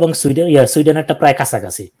নরওয়ে এবং সুইডেনেরটা প্রায়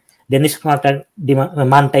কাছাকাছি, ডেনিশ ক্রোনারটার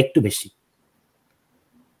মানটা একটু বেশি।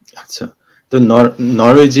 আচ্ছা, তো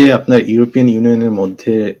নরওয়ে যে আপনার ইউরোপিয়ান ইউনিয়নের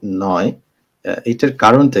মধ্যে নয়, এটার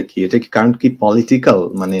কারণটা কি? এটা কি কারণ কি পলিটিক্যাল,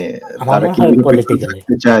 মানে তারা কি পলিটিক্যাল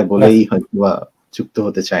চায় বলেই হয়তো যুক্ত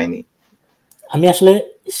হতে চায়নি? আমি আসলে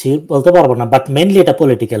বলতে পারবো না, বাট মেইনলি এটা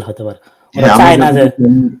পলিটিক্যাল হতে পারে। চায় না যে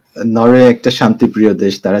নরওয়ে একটা শান্তিপ্রিয়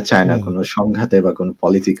দেশ, তারা চায় না কোনো সংঘাতে বা কোনো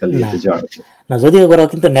পলিটিক্যাল ইয়েতে যাওয়ার না, যদিও ওরা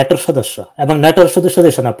কিন্তু ন্যাটোর সদস্য, এবং ন্যাটোর শুধু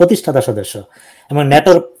সদস্য না, প্রতিষ্ঠাতা সদস্য, এবং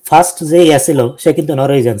ন্যাটোর ফার্স্ট যে ছিল সে কিন্তু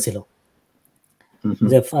নরওয়েজিয়ান ছিল,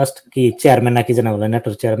 যে ফার্স্ট কি চেয়ারম্যান নাকি যেন বলে,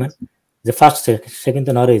 ন্যাটোর চেয়ারম্যান যে ফার্স্ট, সে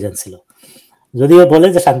কিন্তু নরওয়েজিয়ান ছিল। যদিও বলে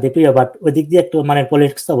যে শান্তিপ্রিয়, বাট ওই দিক দিয়ে একটু মানে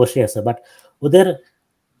পলিটিক্স তো অবশ্যই আছে। বাট ওদের,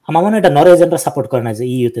 আমার মনে হয় এটা নরওয়েজিয়ানরা সাপোর্ট করে না যে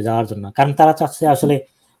ইউতে যাওয়ার জন্য, কারণ তারা চাচ্ছে আসলে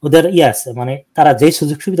ওদের আছে, মানে তারা যেই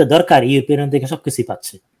সুযোগ সুবিধা দরকার ইউরোপিয়ান থেকে সবকিছুই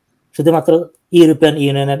পাচ্ছে, শুধুমাত্র ইউরোপিয়ান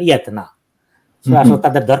ইউনিয়নের না, আসলে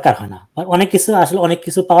তাদের দরকার হয় না। অনেক কিছু আসলে অনেক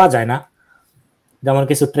কিছু পাওয়া যায় না, যেমন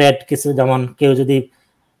কিছু ট্রেড, কিছু যেমন কেউ যদি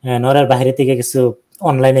নরওয়ের বাইরে থেকে কিছু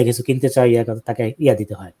অনলাইনে কিছু কিনতে চায়, তাকে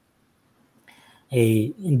দিতে হয়, এই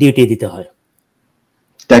ডিউটি দিতে হয়,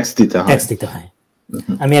 ট্যাক্স দিতে হয়।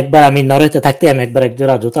 আমি নরওয়েতে থাকতে আমি একবার এক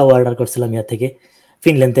জোড়া জুতা অর্ডার করছিলাম থেকে,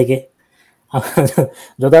 ফিনল্যান্ড থেকে।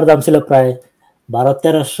 জুতার দাম ছিল প্রায়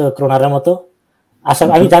 1200-1300 ক্রোনারের মতো।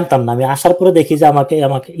 আমি জানতাম না, আমি আসার পরে দেখি যে আমাকে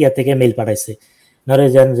থেকে মেইল পাঠাইছে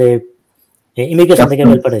নরওয়েজিয়ান, যে ইমিগ্রেশন থেকে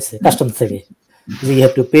মেইল পাঠাইছে, কাস্টম থেকে, যে you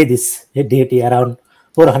have to pay this duty around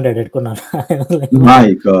 400 kroner. My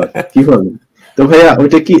god, কি বলেন? তো ভাইয়া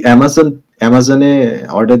ওটা কি অ্যামাজনে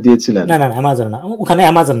অর্ডার দিয়েছিলেন? না, অ্যামাজন না, ওখানে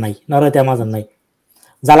অ্যামাজন নাই, নরওয়েতে অ্যামাজন নাই।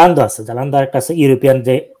 জালান্ডো আছে, জালান্ডো একটা আছে ইউরোপিয়ান,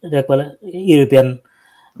 যে ইউরোপিয়ান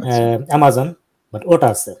অ্যামাজন, বাট ওটা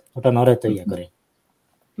আছে, ওটা নরওয়েতে করে।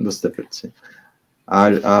 বুঝতে পেরেছি।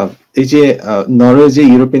 আর এই যে নরওয়ে যে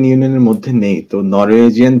ইউরোপিয়ান ইউনিয়নের মধ্যে নেই, তো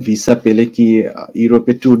নরওয়েজিয়ান ভিসা পেলে কি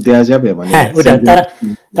ইউরোপে ট্যুর দেওয়া যাবে? মানে হ্যাঁ, ওটা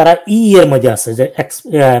তারা এর মধ্যে আছে,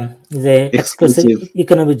 যে এক্সক্লুসিভ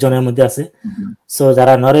ইকোনমিক জোনের মধ্যে আছে। সো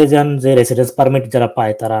যারা নরওয়েজিয়ান যে রেসিডেন্স পারমিট যারা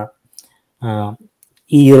পায়, তারা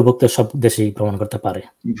ইউরোভুক্ত সব দেশেই ভ্রমণ করতে পারবে,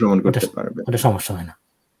 ওটা সমস্যা হয় না।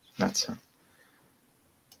 আচ্ছা,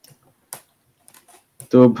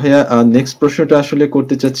 তো ভাইয়া নেক্সট প্রশ্নটা আসলে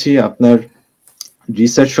করতে চাচ্ছি আপনার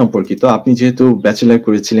রিসার্চ সম্পর্কিত। আপনি যেহেতু ব্যাচেলর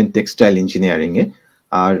করেছিলেন টেক্সটাইল ইঞ্জিনিয়ারিং এ,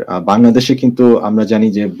 আর বাংলাদেশে কিন্তু আমরা জানি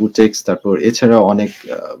যে বুটেক্স, তারপর এছাড়া অনেক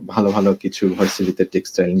ভালো ভালো কিছু ভার্সিটিতে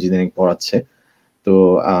টেক্সটাইল ইঞ্জিনিয়ারিং পড়াচ্ছে। তো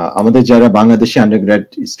আমাদের যারা বাংলাদেশি আন্ডারগ্র্যাড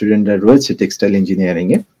স্টুডেন্টরা রয়েছে টেক্সটাইল ইঞ্জিনিয়ারিং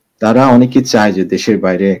এ, তারা অনেকে চায় যে দেশের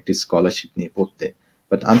বাইরে একটি স্কলারশিপ নিয়ে পড়তে,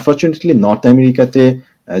 বাট আনফরচুনেটলি নর্থ আমেরিকাতে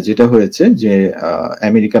যেটা হয়েছে যে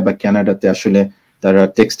আমেরিকা বা কানাডাতে আসলে তারা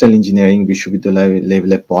টেক্সটাইল ইঞ্জিনিয়ারিং বিশ্ববিদ্যালয়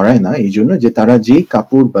লেভেলে পড়ায় না, এই জন্য যে তারা যে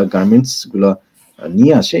কাপড় বা গার্মেন্টস গুলো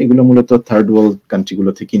নিয়ে আসে, এগুলো মূলত থার্ড ওয়ার্ল্ড কান্ট্রি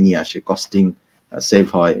গুলো থেকে নিয়ে আসে, কস্টিং সেভ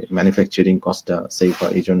হয়, ম্যানুফ্যাকচারিং কস্টটা সেভ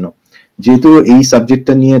হয়। এই জন্য যেহেতু এই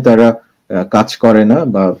সাবজেক্টটা নিয়ে তারা কাজ করে না,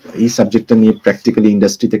 বা এই সাবজেক্টটা নিয়ে প্র্যাকটিক্যালি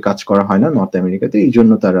ইন্ডাস্ট্রিতে কাজ করা হয় না নর্থ আমেরিকাতে, এই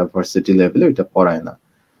জন্য তারা ভার্সিটি লেভেলে এটা পড়ায় না।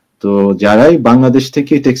 তো যারাই বাংলাদেশ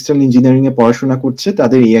থেকে টেক্সটাইল ইঞ্জিনিয়ারিং এ পড়াশোনা করছে,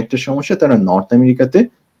 তাদের এই একটা সমস্যা, তারা নর্থ আমেরিকাতে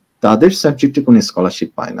তাদের সাবজেক্টে কোনো স্কলারশিপ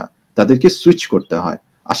পায় না, তাদেরকে সুইচ করতে হয়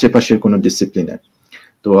আশেপাশের কোনো ডিসিপ্লিনে।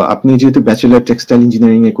 তো আপনি যেহেতু ব্যাচেলর টেক্সটাইল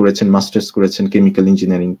ইঞ্জিনিয়ারিং এ করেছেন, মাস্টার্স করেছেন কেমিক্যাল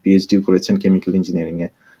ইঞ্জিনিয়ারিং, পিএইচডি করেছেন কেমিক্যাল ইঞ্জিনিয়ারিং এ,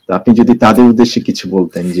 তো আপনি যদি তাদের উদ্দেশ্যে কিছু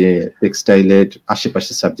বলতেন যে টেক্সটাইলের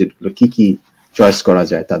আশেপাশের সাবজেক্টগুলো কি কি চয়েস করা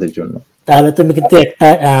যায় তাদের জন্য। তাহলে তুমি কিন্তু একটা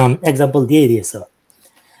এক্সাম্পল দিয়ে দিয়েছো,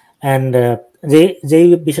 এন্ড যে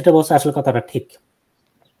বিষয়টা বলছো আসলে কথাটা ঠিক।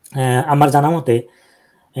 আমার জানা মতে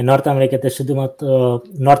নর্থ আমেরিকাতে শুধুমাত্র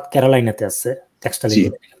নর্থ ক্যারোলাইনাতে আছে টেক্সটাইল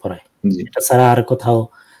ইঞ্জিনিয়ারিং পড়ায়, এটা ছাড়া আর কোথাও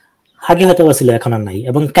আগে হয়তো ছিল, এখন আর নাই।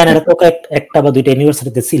 এবং কানাডাতেও একটা বা দুইটা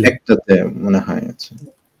ইউনিভার্সিটিতে ছিল, একটাতে মনে হয় আছে,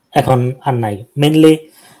 এখন আর নাই মেইনলি।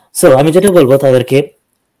 সো আমি যেটা বলবো তাদেরকে,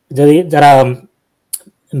 যদি যারা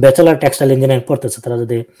ব্যাচেলার টেক্সটাইল ইঞ্জিনিয়ারিং পড়তেছে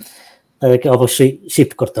তাদেরকে অবশ্যই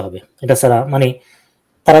শিফট করতে হবে। এটা ছাড়া মানে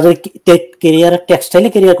তারা যদি কেরিয়ার টেক্সটাইলে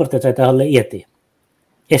কেরিয়ার করতে চায় তাহলে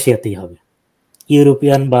এশিয়াতেই হবে।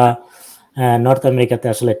 ইউরোপিয়ান বা নর্থ আমেরিকাতে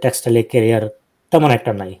আসলে টেক্সটাইলে কেরিয়ার তেমন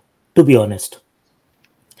একটা নাই, টু বি অনেস্ট।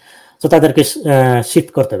 তো তাদেরকে শিফট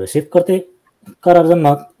করতে হবে। শিফট করার জন্য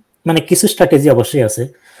মানে কিছু স্ট্র্যাটেজি অবশ্যই আছে।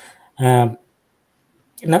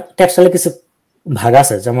 টেক্সটাইলে কিছু ভাগ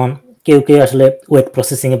আছে, যেমন কেউ আসলে ওয়েট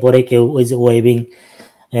প্রসেসিং এ পড়ে, কেউ ওই যে ওয়েভিং,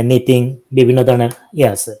 নিটিং, বিভিন্ন ধরনের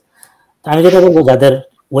আছে। আমি যেটা বলবো, যাদের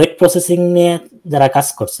ওয়েট প্রসেসিং নিয়ে যারা কাজ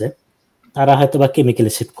করছে তারা হয়তো বা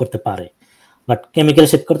কেমিক্যালি শিফট করতে পারে, বাট কেমিক্যাল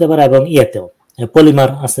শিফট করতে পারে এবং ইয়েতেও পলিমার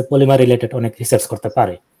আছে, পলিমার রিলেটেড অনেক রিসার্চ করতে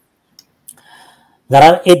পারে। যারা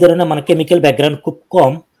এই ধরনের মানে কেমিক্যাল ব্যাকগ্রাউন্ড খুব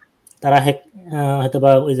কম, তারা হয়তো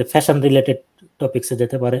বা ওই যে ফ্যাশন রিলেটেড টপিক্সে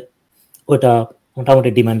যেতে পারে, ওইটা মোটামুটি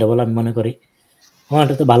ডিমান্ডেবল আমি মনে করি,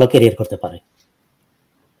 ওটা তো ভালো ক্যারিয়ার করতে পারে।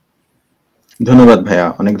 ধন্যবাদ ভাইয়া,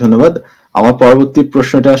 অনেক ধন্যবাদ। আমার পরবর্তী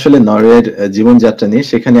প্রশ্নটা আসলে নরওয়ের জীবনযাত্রা নিয়ে।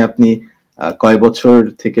 সেখানে আপনি কয় বছর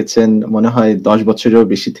থেকেছেন? মনে হয় 10 বছরেরও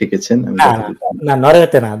বেশি থেকেছেন। না,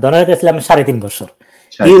 নরওয়েতে না, নরওয়েতে ছিলাম 3.5 বছর,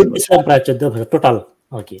 ইসলাম প্রায় 14 বছর টোটাল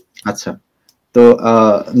আর কি। আচ্ছা, তো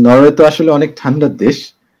নরওয়ে তো আসলে অনেক ঠান্ডার দেশ।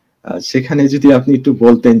 সেখানে যদি আপনি একটু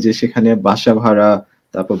বলতেন যে সেখানে বাসা ভাড়া,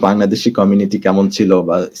 তারপর বাংলাদেশি কমিউনিটি কেমন ছিল,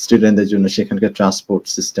 বা স্টুডেন্টদের জন্য সেখানকার ট্রান্সপোর্ট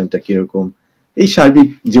সিস্টেমটা কিরকম, এই সার্বিক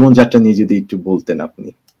জীবনযাত্রা নিয়ে যদি একটু বলতেন আপনি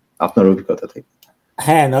আপনার অভিজ্ঞতা থেকে।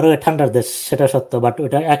 হ্যাঁ, নরওয়ে ঠান্ডার দেশ, সেটা সত্য, বাট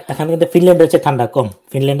ওটা এখানে কিন্তু ফিনল্যান্ডের চেয়ে ঠান্ডা কম।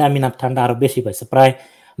 ফিনল্যান্ডে আমি না ঠান্ডা আরো বেশি পাইছি, প্রায়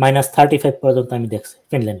 -35 পর্যন্ত আমি দেখছি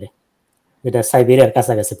ফিনল্যান্ডে, যেটা সাইবেরিয়ার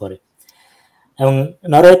কাছাকাছি পড়ে। এবং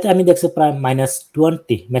নরওয়েতে আমি দেখছি প্রায়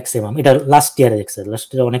 -20 ম্যাক্সিমাম। এটা লাস্ট ইয়ারে দেখছি, লাস্ট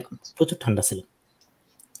ইয়ারে অনেক প্রচুর ঠান্ডা ছিল,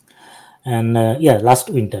 এন্ড লাস্ট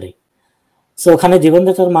উইন্টারে। সো ওখানে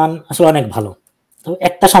জীবনযাত্রার মান আসলে অনেক ভালো। তো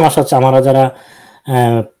একটা সমস্যা হচ্ছে, আমরা যারা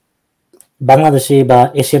বাংলাদেশি বা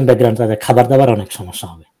এশিয়ান ব্যাকগ্রাউন্ড, তাদের খাবার দাবার অনেক সমস্যা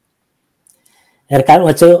হবে। এর কারণ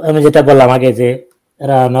হচ্ছে আমি যেটা বললাম আগে, যে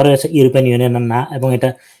এরা নরওয়ে ইউরোপিয়ান ইউনিয়নের না, এবং এটা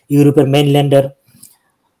ইউরোপের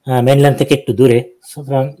মেইনল্যান্ড থেকে একটু দূরে,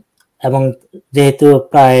 সুতরাং এবং যেহেতু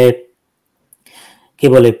প্রায়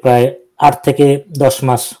 8 থেকে 10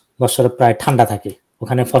 মাস বছরে প্রায় ঠান্ডা থাকে,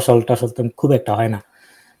 ওখানে ফসল টসল খুব একটা হয় না।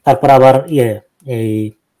 তারপর আবার এই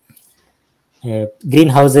গ্রিন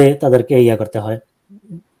হাউসে তাদেরকে করতে হয়,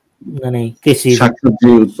 মানে কৃষি শাকসবজি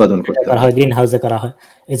উৎপাদন করতে হয়, গ্রিন হাউসে করা হয়,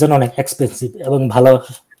 এই জন্য অনেক এক্সপেন্সিভ, এবং ভালো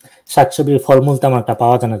শাকসবজি ফলমূল তেমন একটা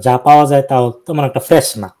পাওয়া যায় না, যা পাওয়া যায় তাও তেমন একটা ফ্রেশ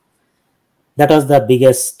না। That was the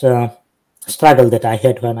biggest struggle that I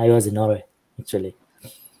had when I was in Norway actually।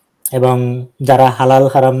 এবং যারা হালাল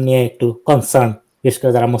হারাম নিয়ে একটু কনসার্ন, বিশেষ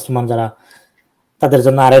করে যারা মুসলমান, যারা তাদের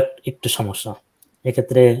জন্য আরো একটু সমস্যা।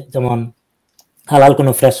 এক্ষেত্রে যেমন হালাল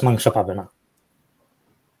কোনো ফ্রেশ মাংস পাবে না,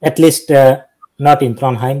 অ্যাটলিস্ট নট ইন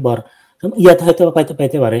ট্রনহাইম, বর ইয়াতে হয়তো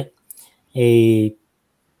পাইতে পারে, এই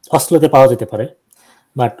অসলোতে পাওয়া যেতে পারে,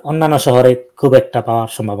 বাট অন্যান্য শহরে খুব একটা পাওয়ার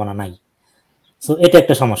সম্ভাবনা নাই। সো এটা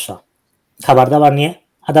একটা সমস্যা খাবার দাবার নিয়ে।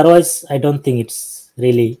 Otherwise I don't think it's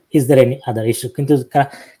really is there any other issue. কিন্তু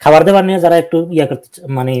খাবার দাবার নিয়ে যারা একটু করতে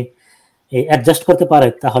মানে অ্যাডজাস্ট করতে পারে,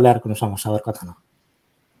 তাহলে আর কোনো সমস্যা হওয়ার কথা না।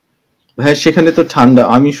 ভাই সেখানে তো ঠান্ডা,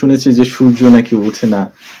 আমি শুনেছি যে সূর্য নাকি ওঠে না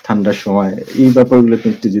ঠান্ডার সময়, এই ব্যাপারগুলো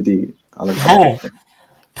একটু যদি আলোচনা করতেন। হ্যাঁ,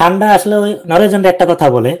 ঠান্ডা আসলে ওই নরওয়েজনরা একটা কথা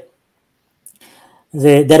বলে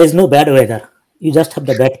যে there is no bad weather, you just have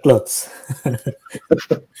the bad clothes।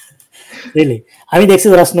 Really আমি দেখছি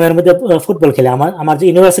ওরা স্নোয়ের মধ্যে ফুটবল খেলে। আমার যে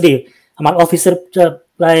ইউনিভার্সিটি, আমার অফিসের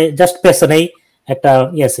প্রায় জাস্ট পেছনেই একটা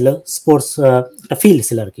ছিল, স্পোর্টস একটা ফিল্ড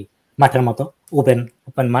ছিল আর কি, মাঠের মতো,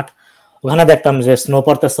 ওপেন মাঠ। ওখানে দেখতাম যে স্নো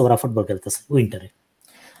পড়তেছে, ওরা ফুটবল খেলতেছে উইন্টারে।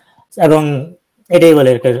 এবং এটাই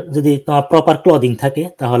বলে, যদি তোমার প্রপার ক্লোদিং থাকে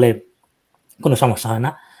তাহলে কোনো সমস্যা হয়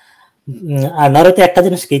না। আর নরওয়েতে একটা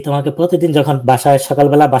জিনিস কি, তোমাকে প্রতিদিন যখন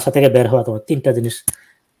সকালবেলা বাসা থেকে বের হওয়া, তোমার 3টা জিনিস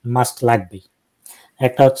মাস্ট লাগবেই।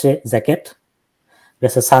 একটা হচ্ছে জ্যাকেট, একটা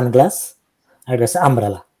হচ্ছে সানগ্লাস, আর একটা হচ্ছে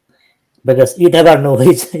umbrella. Because you never know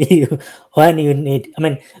when you need, I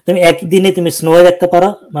mean তুমি একদিনে তুমি স্নো দেখতে পারো,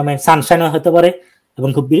 মানে সানশাইন হতে পারে, এবং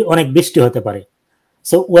অনেক বৃষ্টি হতে পারে।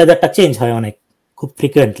 সো ওয়েদারটা চেঞ্জ হয় খুব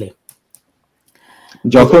ফ্রিকুয়েন্টলি।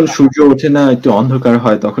 যখন সূর্য ওঠে না, একটু অন্ধকার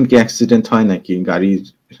হয়, তখন কি অ্যাক্সিডেন্ট হয় নাকি গাড়ির?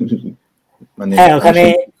 মানে হ্যাঁ,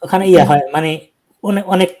 ওখানে হয়, মানে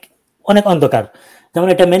অনেক অনেক অন্ধকার। যেমন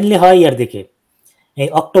এটা মেনলি হয় দিকে, এই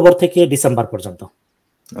অক্টোবর থেকে ডিসেম্বর পর্যন্ত।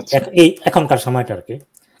 আচ্ছা এই এখনকার সময়টা আর কি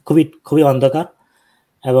খুবই খুবই অন্ধকার,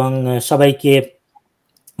 এবং সবাইকে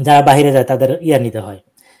যারা বাইরে যায় তাদের নিতে হয়,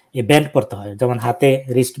 এই ব্যান্ড পরতে হয়, যেমন হাতে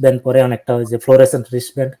রিস্ট ব্যান্ড পরে, অনেকটা ওই যে ফ্লোরেসেন্ট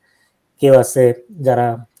রিস্ট ব্যান্ড, কেউ আছে যারা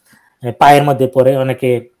পায়ের মধ্যে পরে,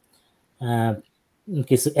 অনেকে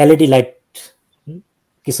কিছু এলইডি লাইট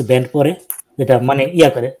কিছু ব্যান্ড পরে, যেটা মানে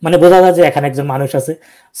করে, মানে বোঝা যায় যে এখানে একজন মানুষ আছে।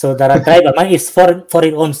 সো যারা ড্রাইভার, মানে it's for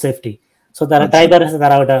your own safety, so যারা ড্রাইভার আছে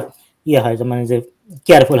তারা ওটা হয় যে মানে যে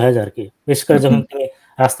কেয়ারফুল হয়ে যায় আর কি, বিশেষ করে যখন তুমি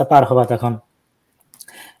রাস্তা পার হবা তখন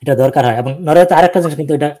এটা দরকার হয়। এবং নরওয়েতে আরেকটা জিনিস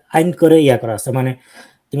কিন্তু এটা আইন করে করা আছে, মানে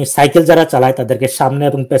তুমি সাইকেল যারা চালায় তাদেরকে সামনে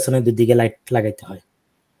এবং পেছনে দুই দিকে লাইট লাগাইতে হয়,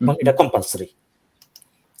 এবং এটা কম্পালসরি।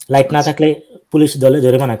 লাইট না থাকলে পুলিশ দলে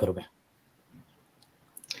জরিমানা করবে।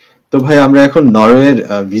 তো ভাই আমরা এখন নরওয়ের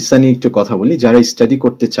ভিসা নিয়ে একটু কথা বলি। যারা স্টাডি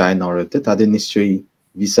করতে চায় নরওয়েতে তাদের নিশ্চয়ই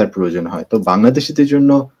ভিসার প্রয়োজন হয়। তো বাংলাদেশিদের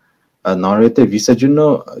জন্য নরওয়েতে ভিসার জন্য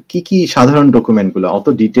কি কি সাধারণ ডকুমেন্ট গুলো, অত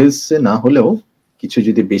ডিটেলস না হলেও কিছু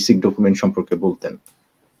যদি বেসিক ডকুমেন্ট সম্পর্কে বলতেন।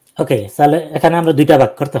 ওকে, তাহলে এখানে আমরা দুইটা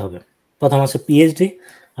ভাগ করতে হবে। প্রথম হচ্ছে পিএইচডি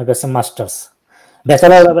আর হচ্ছে মাস্টার্স।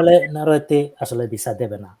 ব্যাচেলর লেভেলে নরওয়েতে আসলে ভিসা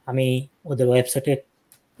দেবে না। আমি ওদের ওয়েবসাইটে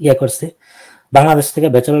করছি, বাংলাদেশ থেকে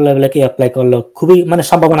ব্যাচেলর লেভেলে কি অ্যাপ্লাই করলো খুবই মানে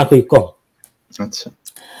সম্ভাবনা খুবই কম। আচ্ছা,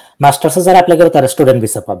 মাস্টার্সে যারা অ্যাপ্লাই করবে তারা স্টুডেন্ট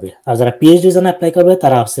ভিসা পাবে, আর যারা পিএইচডি জন্য অ্যাপ্লাই করবে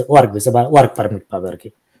তারা হচ্ছে ওয়ার্ক ভিসা বা ওয়ার্ক পারমিট পাবে আর কি।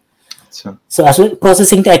 আচ্ছা, সো আসলে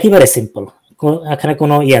প্রসেসিংটা একেবারে সিম্পল, এখানে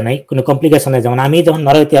কোনো নাই, কোনো কমপ্লিকেশন নেই। যেমন আমি যখন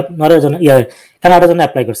নরওয়ের জন্য কানাডার জন্য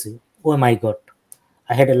অ্যাপ্লাই করছি, ও মাই god,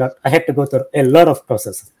 I had to go through a lot of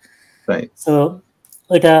process. Right. So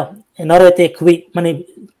ওইটা নরওয়েতে খুবই মানে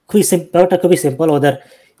খুবই সিম্পল। ওদের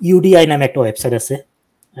ইউডিআই নামে একটা ওয়েবসাইট আছে,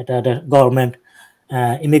 এটা গভর্নমেন্ট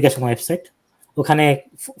ইমিগ্রেশন ওয়েবসাইট। ওখানে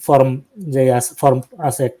ফর্ম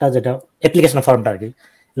আছে একটা, যেটা অ্যাপ্লিকেশন ফর্মটা আর কি,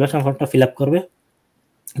 অ্যাপ্লিকেশন ফর্মটা ফিল আপ করবে।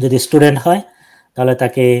 যদি স্টুডেন্ট হয় তাহলে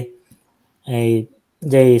তাকে এই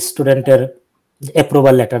যে স্টুডেন্টের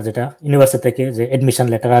অ্যাপ্রুভাল লেটার, যেটা ইউনিভার্সিটি থেকে যে অ্যাডমিশন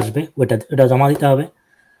লেটার আসবে, ওটা জমা দিতে হবে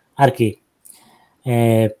আর কি।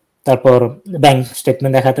 তারপর ব্যাংক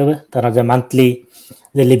স্টেটমেন্ট দেখাতে হবে, তারা যে মান্থলি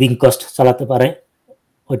যে লিভিং কস্ট চালাতে পারে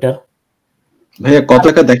ওইটার। ভাইয়া কত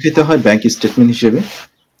টাকা দেখাইতে হয় ব্যাংক স্টেটমেন্ট হিসেবে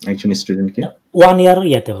একজন স্টুডেন্টকে? 1 ইয়ার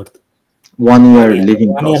হতো, 1 ইয়ার লিভিং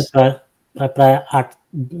কস্ট প্রায়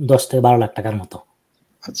 10 থেকে 12 লাখ টাকার মতো।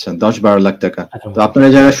 আচ্ছা, 10-12 লাখ টাকা। তো আপনারা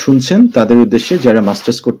যারা শুনছেন তাদের উদ্দেশ্যে, যারা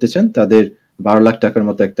মাস্টার্স করতে চান তাদের 12 লাখ টাকার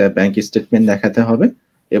মতো একটা ব্যাংক স্টেটমেন্ট দেখাতে হবে।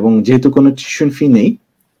 এবং যেহেতু কোনো টিউশন ফি নেই,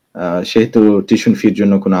 সেহেতু টিউশন ফির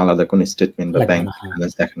জন্য কোনো আলাদা কোনো স্টেটমেন্ট বা ব্যাংক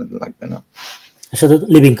ব্যালেন্স দেখানো লাগবে না, শুধু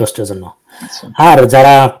লিভিং কস্টের জন্য। আর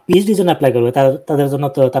যারা পিএইচডি জন্য অ্যাপ্লাই করবে তাদের জন্য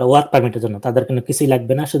তো, তার ওয়ার্ক পারমিটের জন্য তাদের কোনো কিছুই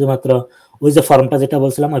লাগবে না, শুধুমাত্র ওই যে ফর্মটা যেটা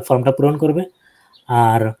বলছিলাম ওই ফর্মটা পূরণ করবে,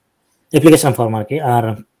 আর অ্যাপ্লিকেশন ফর্ম আর কি, আর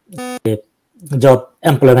জব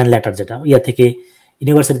এমপ্লয়মেন্ট লেটার, যেটা থেকে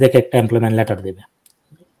ইউনিভার্সিটি থেকে একটা এমপ্লয়মেন্ট লেটার দেবে।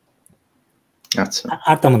 আচ্ছা,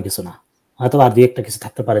 আর তেমন কিছু না, হয়তো আর দুই একটা কিছু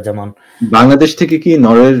থাকতে পারে। যেমন বাংলাদেশ থেকে কি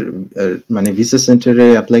নরওয়ের মানে ভিসা সেন্টারে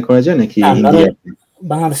অ্যাপ্লাই করা যায় নাকি ইন্ডিয়া?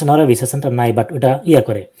 বাংলাদেশে নরওয়ে ভিসা সেন্টার নাই, বাট ওটা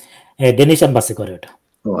করে ডেনিশ এম্বাসি করে ওটা।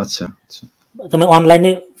 ও আচ্ছা আচ্ছা। তুমি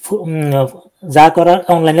অনলাইনে যা করার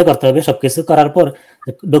অনলাইনে করতে হবে, সবকিছু করার পর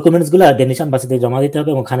ডকুমেন্টস গুলো ডেনিশ এম্বাসিতে জমা দিতে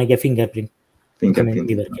হবে, ওখানে গিয়ে ফিঙ্গারপ্রিন্ট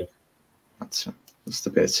দিবে। আচ্ছা, বুঝতে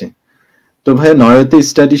পেরেছি। তো ভাই নরওয়েতে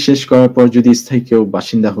স্টাডি শেষ করার পর যদি স্থায়ী কেউ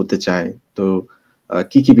বাসিন্দা হতে চায়, তো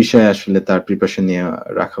কি কি বিষয়ে আসলে তার প্রিপারেশন নিয়ে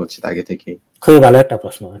রাখা উচিত আগে থেকে? খুবই ভালো একটা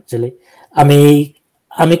প্রশ্ন। অ্যাকচুয়ালি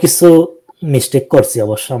আমি কিছু মিস্টেক করছি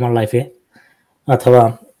অবশ্য আমার লাইফে, অথবা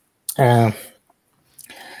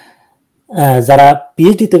যারা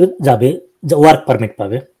পিএইচডি তে যাবে, যে ওয়ার্ক পারমিট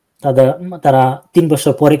পাবে, তারা 3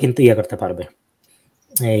 বছর পরে কিন্তু করতে পারবে,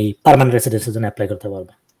 এই পার্মানেন্ট রেসিডেন্সির জন্য অ্যাপ্লাই করতে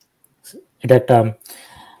পারবে। এটা একটা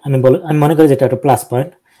আমি মনে করি যেটা একটা প্লাস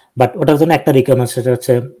পয়েন্ট। বাট ওটার জন্য একটা রিকোয়ারমেন্ট, সেটা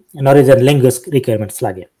হচ্ছে নরওয়েজিয়ান ল্যাঙ্গুয়েজ রিকোয়ারমেন্টস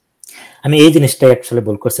লাগে। আমি এই জিনিসটাই অ্যাকচুয়ালি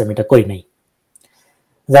ভুল করছি, আমি এটা করি নাই।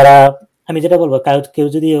 আমি যেটা বলবো, কেউ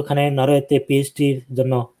যদি ওখানে নরওয়েতে পিএইচডির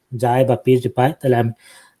জন্য যায় বা পিএইচডি পায়, তাহলে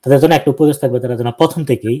তাদের জন্য একটা উপদেশ থাকবে, তারা যেন প্রথম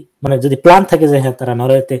থেকেই, মানে যদি প্ল্যান থাকে যে হ্যাঁ তারা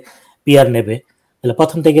নরওয়েতে পিআর নেবে, তাহলে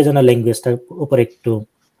প্রথম থেকে যেন ল্যাঙ্গুয়েজটার উপরে একটু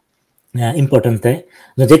ইম্পর্টেন্স দেয়।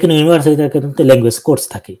 যে কোনো ইউনিভার্সিটিতে কিন্তু ল্যাঙ্গুয়েজ কোর্স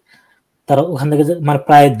থাকে, তারা ওখান থেকে মানে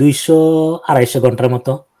প্রায় 200-250 ঘন্টার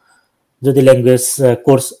মতো যদি ল্যাঙ্গুয়েজ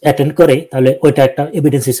কোর্স অ্যাটেন্ড করে, তাহলে ওইটা একটা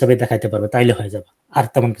এভিডেন্স হিসাবে দেখাইতে পারবে, তাইলে হয়ে যাবে, আর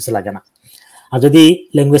তেমন কিছু লাগে না। আর যদি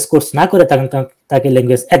ল্যাঙ্গুয়েজ কোর্স না করে, তখন তাকে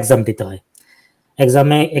ল্যাঙ্গুয়েজ এক্সাম দিতে হয়।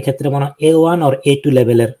 এক্সামে এক্ষেত্রে মনে হয় A1 আর A2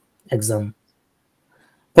 লেভেলের এক্সাম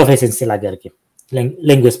প্রফিসিয়েন্সি লাগে আর কি,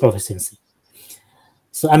 ল্যাঙ্গুয়েজ প্রফিসিয়েন্সি।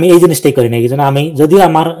 সো আমি এই জিনিসটাই করি না। এই জন্য আমি, যদিও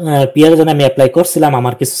আমার পিআর জন্য আমি অ্যাপ্লাই করছিলাম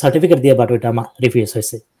আমার কিছু সার্টিফিকেট দিয়ে, বাট ওইটা আমার রিফিউজ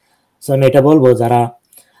হয়েছে। সো আমি এটা বলবো, যারা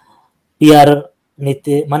পিআর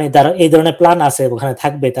নিতে, মানে যারা এই ধরনের প্ল্যান আছে ওখানে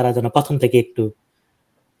থাকবে তারা যেন প্রথম থেকে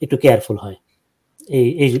একটু কেয়ারফুল হয়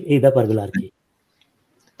এই ব্যাপারগুলো আর কি।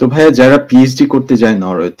 তো ভাইয়া যারা পিএইচডি করতে যায়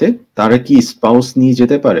নরওয়েতে তারা কি স্পাউস নিয়ে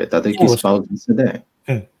যেতে পারে? তাদের কি স্পাউস ভিসা দেয়?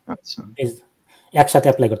 আচ্ছা, একসাথে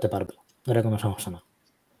অ্যাপ্লাই করতে পারবে, এরকম কোনো সমস্যা না।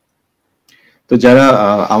 তো যারা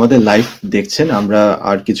আমাদের লাইভ দেখছেন, আমরা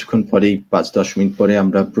আর কিছুক্ষণ পরেই 5-10 মিনিট পরে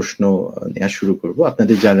আমরা প্রশ্ন নেওয়া শুরু করব।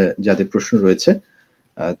 আপনাদের যাদের প্রশ্ন রয়েছে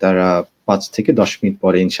তারা 5 থেকে 10 মিনিট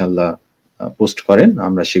পরে ইনশাল্লাহ পোস্ট করেন,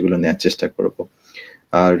 আমরা সেগুলো নেওয়ার চেষ্টা করব।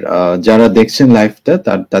 আর যারা দেখছেন লাইভটা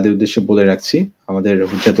তাদের উদ্দেশ্যে বলে রাখছি, আমাদের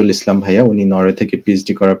হুজ্জাতুল ইসলাম ভাইয়া উনি নরওয়ে থেকে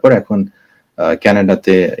পিএইচডি করার পর এখন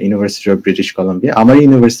কানাডাতে ইউনিভার্সিটি অফ ব্রিটিশ কলম্বিয়া আমার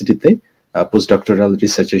ইউনিভার্সিটিতে পোস্ট ডক্টরাল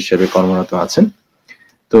রিসার্চার হিসেবে কর্মরত আছেন।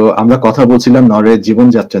 তো আমরা কথা বলছিলাম নরওয়ের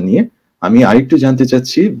জীবনযাত্রা নিয়ে। আমি আরেকটু জানতে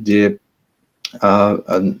চাচ্ছি যে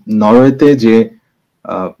নরওয়েতে যে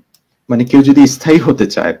মানে কেউ যদি স্থায়ী হতে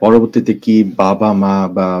চায় পরবর্তীতে কি বাবা মা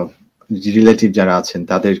বা রিলেটিভ যারা আছেন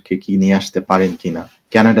তাদেরকে কি নিয়ে আসতে পারেন কিনা?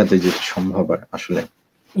 কানাডাতে যেটা সম্ভব আসলে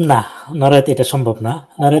না, নরওয়েতে এটা সম্ভব না।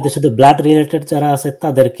 নরওয়েতে শুধু ব্লাড রিলেটেড যারা আছে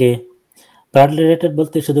তাদেরকে, ব্লাড রিলেটেড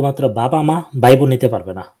বলতে শুধুমাত্র বাবা মা ভাই বোন নিতে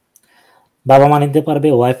পারবে না। বাবা মা নিতে পারবে,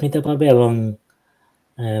 ওয়াইফ নিতে পারবে এবং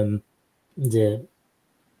যে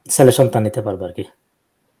ছেলে সন্তান নিতে পারবে আর কি,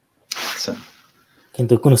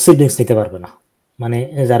 কিন্তু কোনো সিবলিংস নিতে পারবে না। মানে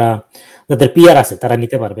যাদের পিয়ার আছে তারা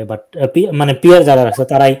নিতে পারবে, বাট মানে পিয়ার যারা আছে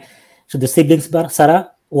তারাই শুধু সিবলিংস ছাড়া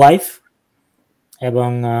ওয়াইফ এবং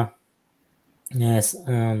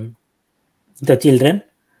চিলড্রেন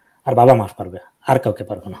আর বাবা মা পারবে, আর কাউকে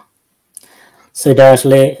পারবে না। সো এটা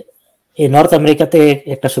আসলে এই নর্থ আমেরিকাতে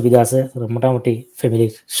একটা সুবিধা আছে, মোটামুটি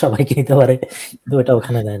ফ্যামিলির সবাইকে নিতে পারে, কিন্তু এটা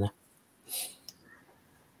ওখানে দেয় না।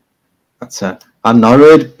 আচ্ছা, আর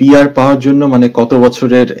নরওয়ের পিআর পাওয়ার জন্য মানে কত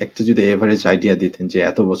বছরের একটা যদি এভারেজ আইডিয়া দিতেন যে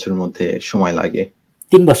এত বছরের মধ্যে সময় লাগে?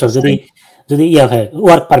 3 বছর যদি ইয়া হয়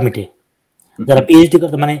ওয়ার্ক পারমিটে, যারা পিএইচডি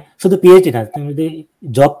করতে, মানে শুধু পিএইচডি না, তুমি যদি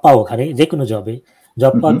জব পাও ওখানে, যে কোনো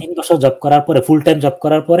জব পাও 3 বছর জব করার পরে, ফুল টাইম জব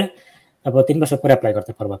করার পরে, তারপর 3 বছর পরে অ্যাপ্লাই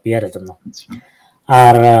করতে পারবা পিআর এর জন্য।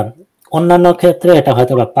 আর অন্যান্য ক্ষেত্রে এটা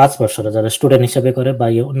হয়তো বা 5 বছর, যারা স্টুডেন্ট হিসেবে করে বা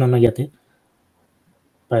অন্যান্য ইয়াতে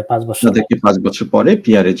প্রায় 5 বছর, তাদেরকে 5 বছর পরে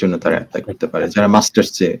পিআর এর জন্য তারা অ্যাপ্লাই করতে পারে, যারা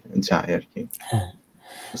মাস্টার্সে যায় আর কি। হ্যাঁ,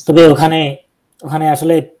 তবে ওখানে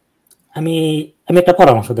আসলে আমি একটা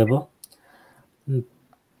পরামর্শ দেব,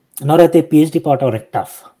 নরওয়েতে পিএইচডি পাওয়াটা অনেক টাফ।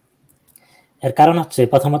 এর কারণ হচ্ছে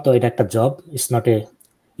প্রথমত এটা একটা জব, ইটস নট এ,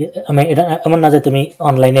 আমি এটা এমন না যে তুমি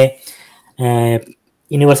অনলাইনে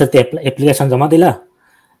ইউনিভার্সিটিতে অ্যাপ্লিকেশন জমা দিলা,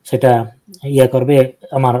 সেটা ইয়া করবে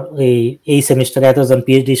আমার এই সেমিস্টারে এতজন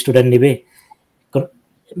পিএইচডি স্টুডেন্ট নিবে,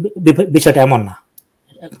 বিষয়টা এমন না।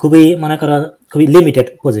 খুবই মনে করো খুবই লিমিটেড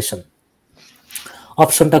পজিশন,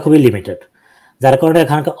 অপশনটা খুবই লিমিটেড, যার কারণে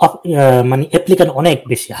এখানকার মানে অ্যাপ্লিক্যান্ট অনেক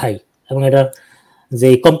বেশি হাই, এবং এটার যে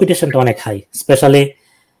কম্পিটিশনটা অনেক হাই, স্পেশালি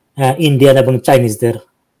ইন্ডিয়ান এবং চাইনিজদের,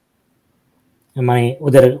 মানে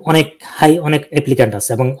ওদের অনেক অ্যাপ্লিক্যান্ট আছে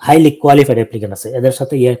এবং হাইলি কোয়ালিফাইড অ্যাপ্লিক্যান্ট আছে, এদের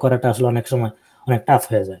সাথে ইয়ে করাটা আসলে অনেক সময় অনেক টাফ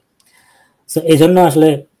হয়ে যায়। সো এই জন্য আসলে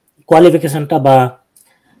কোয়ালিফিকেশনটা বা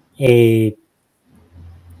এই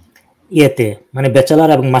ইয়েতে মানে ব্যাচেলার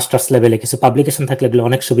এবং মাস্টার্স লেভেলে কিছু পাবলিকেশন থাকলে এগুলো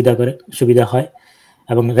অনেক সুবিধা হয়,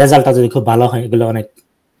 এবং রেজাল্টটা যদি খুব ভালো হয় এগুলো অনেক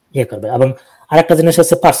ইয়ে করবে। এবং আরেকটা জিনিস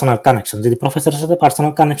হচ্ছে পার্সোনাল কানেকশন, যদি প্রফেসরের সাথে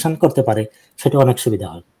পার্সোনাল কানেকশন করতে পারে সেটা অনেক সুবিধা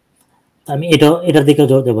হয়। আমি এটার দিকে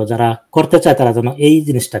জোর দেবো, যারা করতে চায় তারা যেন এই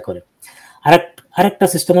জিনিসটা করে। আরেকটা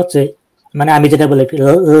সিস্টেম হচ্ছে, মানে আমি যেটা বলি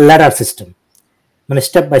ল্যাডার সিস্টেম, মানে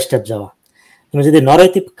স্টেপ বাই স্টেপ যাওয়া। তুমি যদি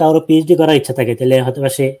নরওয়েতে কারো পিএইচডি করার ইচ্ছা থাকে তাহলে হয়তো বা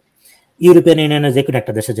সে ইউরোপিয়ান ইউনিয়নের যে কোনো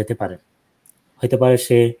একটা দেশে যেতে পারে, হইতে পারে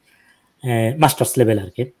সে মাস্টার্স লেভেল আর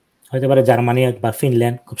কি, হইতে পারে জার্মানি বা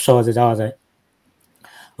ফিনল্যান্ড, খুব সহজে যাওয়া যায়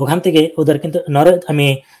ওখান থেকে। ওদের কিন্তু আমি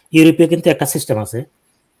ইউরোপে কিন্তু একটা সিস্টেম আছে,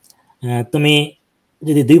 তুমি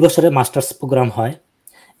যদি 2 বছরের মাস্টার্স প্রোগ্রাম হয়,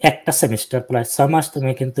 একটা সেমিস্টার প্রায় 6 মাস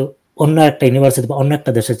তুমি কিন্তু অন্য একটা ইউনিভার্সিটি বা অন্য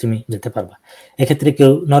একটা দেশে তুমি যেতে পারবা। এক্ষেত্রে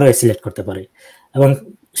কেউ নরওয়ে সিলেক্ট করতে পারে, এবং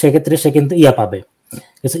সেক্ষেত্রে সে কিন্তু ইয়া পাবে,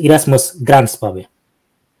 কিছু ইরাসমাস গ্রান্টস পাবে,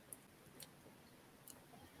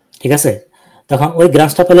 ঠিক আছে? তখন ওই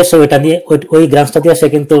গ্রান্টসটা পেলে সে ওই গ্রান্টসটা দিয়ে সে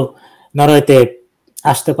কিন্তু নরওয়েতে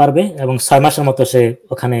আসতে পারবে, এবং 6 মাসের মতো সে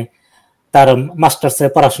ওখানে তার মাস্টার্সে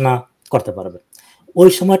পড়াশোনা করতে পারবে। ওই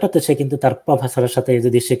সময়টাতে সে কিন্তু তার প্রফেসরের সাথে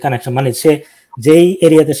যদি সে কানেকশন, মানে সে যেই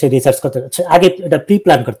এরিয়াতে সে রিসার্চ করতে যাচ্ছে আগে এটা প্রি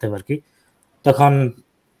প্ল্যান করতে হবে আর কি, তখন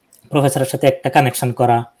প্রফেসরের সাথে একটা কানেকশন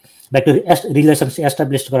করা বা একটু রিলেশনশিপ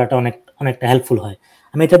এস্টাবলিশ করাটা অনেকটা হেল্পফুল হয়।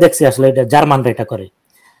 আমি এটা দেখছি আসলে, এটা জার্মানরা এটা করে।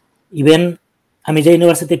 ইভেন আমি যে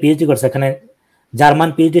ইউনিভার্সিটি পিএইচডি করছি এখানে জার্মান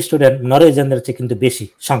পিএইচডি স্টুডেন্ট নরওয়েজিয়ানদের চেয়ে কিন্তু বেশি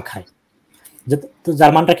সংখ্যায়। তো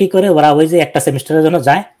জার্মানরা কি করে, ওরা ওই যে একটা সেমিস্টারের জন্য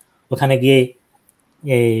যায়, ওখানে গিয়ে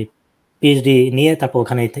এই পিএইচডি নিয়ে তারপর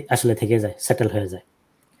ওখানে আসলে থেকে যায়, সেটেল হয়ে যায়।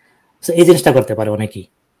 সো এই জিনিসটা করতে পারে অনেকেই।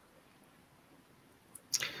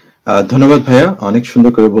 ধন্যবাদ ভাইয়া, অনেক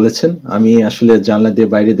সুন্দর করে বলেছেন। আমি আসলে জানলা দিয়ে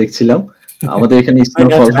বাইরে দেখছিলাম, আমাদের এখানে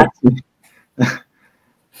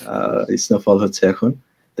স্নোফল হচ্ছে এখন।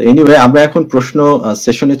 তো এনিওয়ে, আমরা এখন প্রশ্ন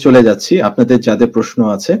সেশনে চলে যাচ্ছি। আপনাদের যাদের প্রশ্ন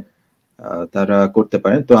আছে তারা করতে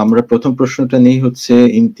পারেন। তো আমরা প্রথম প্রশ্নটা নেই হচ্ছে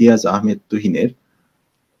ইমতিয়াজ আহমেদ তুহিনের।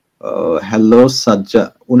 হ্যালো সাজ্জা,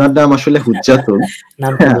 ওনার নাম আসলে হুজ্জাতুল।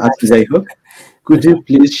 আচ্ছা, যাই হোক, could you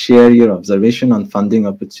please share your observation on funding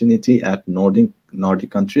opportunity at Nordic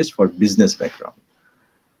countries for business background?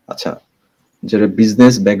 আচ্ছা, যারা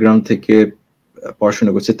বিজনেস ব্যাকগ্রাউন্ড থেকে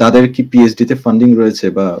পড়াশোনা করছে তাদের কি পিএইচডি তে ফান্ডিং রয়েছে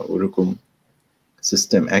বা ওরকম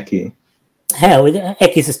সিস্টেম একই? হ্যাঁ, ওই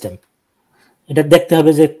একই সিস্টেম। এটা দেখতে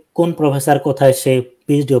হবে যে কোন প্রফেসর কোথায় সে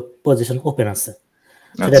পিএইচডি পজিশন ওপেন আছে,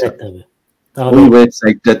 সেটা দেখতে হবে। তাহলে ওই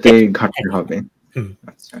ওয়েবসাইটটাতে ঘাটতে হবে।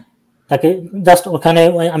 আচ্ছা, তাকে জাস্ট ওখানে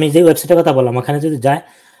আমি যে ওয়েবসাইটের কথা বললাম ওখানে যদি যায়,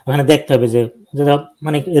 ওখানে দেখতে হবে যে যেটা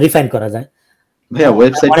মানে রিফাইন করা যায়। ভাইয়া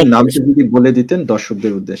ওয়েবসাইটের নামটা যদি বলে দিতেন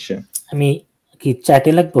দর্শকদের উদ্দেশ্যে। আমি কি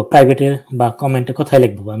চ্যাটে লিখবো, প্রাইভেটে বা কমেন্টে, কোথায়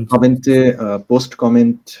লিখবো? আমি কমেন্টে, পোস্ট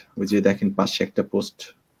কমেন্ট, ওই যে দেখেন পাশে একটা পোস্ট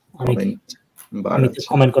কমেন্ট বার আছে। আমি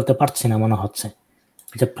কমেন্ট করতে পারছি না মনে হচ্ছে।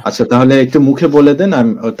 আচ্ছা, তাহলে একটু মুখে বলে দেন,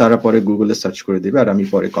 আমি তারা পরে গুগলে সার্চ করে দিবে আর আমি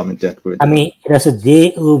পরে কমেন্টে অ্যাড করে দেব। আমি এটা আছে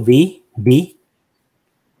JOBNO,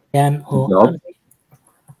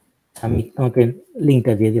 আমি তোমাকে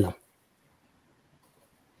লিংকটা দিয়ে দিলাম।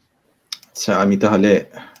 আচ্ছা, আমি তাহলে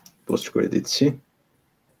পোস্ট করে দিচ্ছি,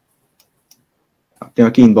 আপনি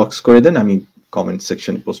আমাকে ইনবক্স করে দেন, আমি কমেন্ট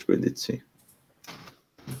সেকশনে পোস্ট করে দিচ্ছি।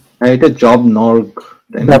 হ্যাঁ, এটা জব নর্গ,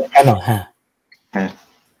 তাই না? হ্যাঁ হ্যাঁ,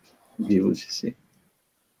 বুঝেছি।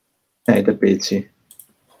 হ্যাঁ, এটা পেয়েছি।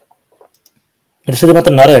 এটা শুধুমাত্র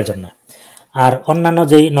নরওয়ের জন্য। আর অন্যান্য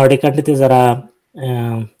যেই নর্ডিক কান্ট্রিতে যারা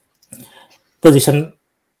পজিশন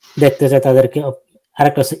দেখতে চায় তাদেরকে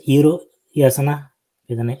আরেকটা আছে ইউরো আছে না,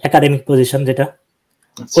 একাডেমিক পজিশন, যেটা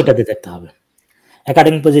ওইটাতে দেখতে হবে।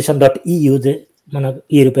 academicposition.eu, যে মানে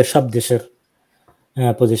ইউরোপের সব দেশের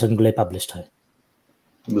পজিশনগুলোই পাবলিশড হয়।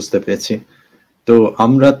 বুঝতে পেরেছি। তো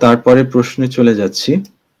আমরা তারপরে প্রশ্নে চলে যাচ্ছি।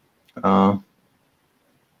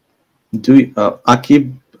 আকিব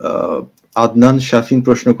আদনান শাফিন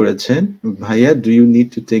প্রশ্ন করেছেন, ভাইয়া do you need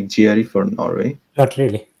to take GRE for Norway? Not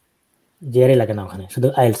really, GRE লাগে না ওখানে, শুধু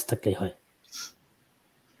আইএলটিএস থাকলেই হয়।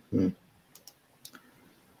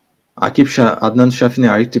 আকিব আদনান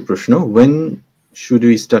শাফিনের আরেকটি প্রশ্ন, when should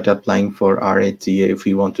we start applying for RATA if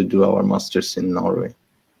we want to do our masters in Norway?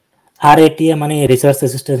 RATA মানে research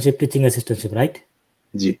assistantship, teaching assistantship, right?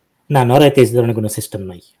 জি না, নরওয়েতে এই ধরনের কোনো সিস্টেম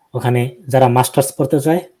নাই। ওখানে যারা মাস্টার্স পড়তে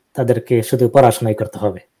চায় তাদেরকে শুধু পড়াশোনাই করতে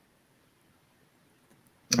হবে।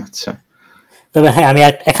 আচ্ছা, তবে হ্যাঁ, আমি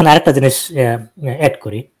এখানে আরেকটা জিনিস অ্যাড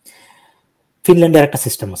করি। ফিনল্যান্ডের একটা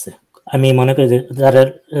সিস্টেম আছে। আমি মনে করি যে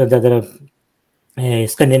যাদের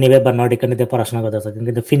স্ক্যান্ডিনেভিয়া বা নর্ডিক কান্ট্রিতে পড়াশোনা করতে চায়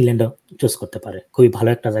কিন্তু ফিনল্যান্ডও চুজ করতে পারে, খুবই ভালো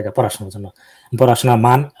একটা জায়গা পড়াশোনার জন্য, পড়াশোনার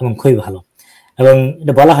মান এবং খুবই ভালো। এবং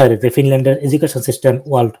এটা বলা হয় যে ফিনল্যান্ডের education system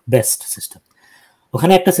world best system.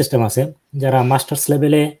 ওখানে একটা সিস্টেম আছে, যারা মাস্টার্স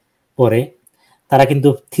লেভেলে পড়ে তারা কিন্তু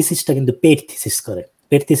থিসিসটা কিন্তু পেইড থিসিস করে।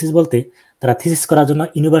 পেইড থিসিস বলতে তারা থিসিস করার জন্য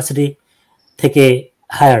ইউনিভার্সিটি থেকে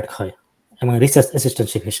হায়ার্ড হয় এবং রিসার্চ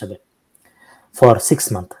অ্যাসিস্ট্যান্টশিপ হিসাবে ফর 6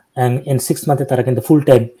 মান্থ, অ্যান্ড ইন 6 মান্থে তারা কিন্তু ফুল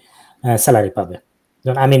টাইম স্যালারি পাবে।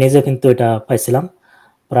 যেমন আমি নিজে কিন্তু এটা পাইছিলাম,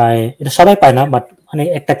 প্রায় এটা সবাই পায় না, বাট মানে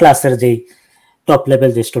একটা ক্লাসের যেই টপ লেভেল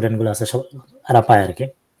যে স্টুডেন্টগুলো আছে সব এরা পায় আর কি।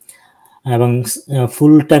 এবং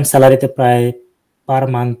ফুল টাইম স্যালারিতে প্রায় পার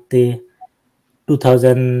মান্থে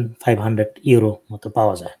 2500 ইউরো মতো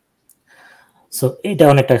পাওয়া যায়। সো এটা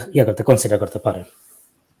অনেকটা কনসিডার করতে পারে,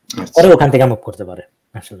 পরে ওখান থেকে মুভ করতে পারে।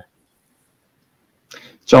 আসলে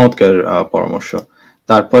চমৎকার পরামর্শ।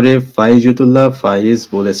 তারপরে ফাইজুতুল্লাহ ফাইজ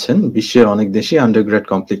বলেছেন, বিশ্বের অনেক দেশে আন্ডারগ্রেড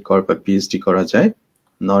কমপ্লিট করার পর পিএইচডি করা যায়,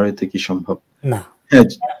 নরওয়েতে কি সম্ভব? না,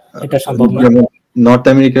 এটা সম্ভব না। নর্থ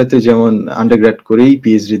আমেরিকাতে যেমন আন্ডারগ্রেড করেই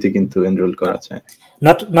পিএইচডি তে কিন্তু এনরোল করা যায়।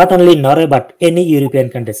 Not only Norway but any European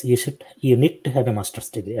countries, you need to have a master's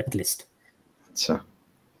degree at least. আচ্ছা,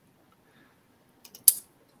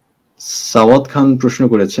 সাওয়াদ খান প্রশ্ন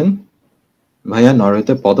করেছেন, ভাইয়া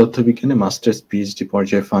নরওয়েতে পদার্থবিজ্ঞানে মাস্টার্স পিএইচডি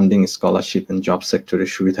পর্যায়ে ফান্ডিং, স্কলারশিপ এন্ড জব সেক্টরের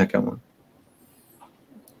সুবিধা কেমন?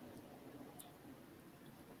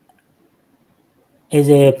 এই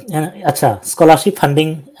যে আচ্ছা, স্কলারশিপ ফান্ডিং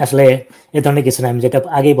আসলে এই ধরনের কিছু না, আমি যেটা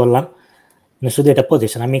আগেই বললাম, শুধু এটা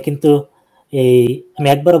পজিশন। আমি কিন্তু আমি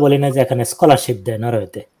একবারও বলি না যে এখানে স্কলারশিপ দেয়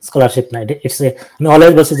নরওয়েতে, স্কলারশিপ না। আমি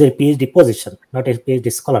অলওয়েজ বলছি যে PhD position, not a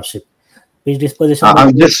PhD scholarship. PhD position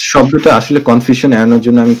আমি জাস্ট শব্দটা আসলে কনফিউশন এড়ানোর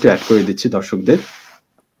জন্য আমি একটু অ্যাড করে দিচ্ছি দর্শকদের।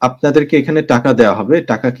 আপনাদেরকে এখানে টাকা দেওয়া হবে।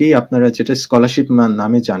 টাকা কি আপনারা যেটা স্কলারশিপ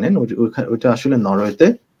নামে জানেন, ওটা আসলে নরওয়েতে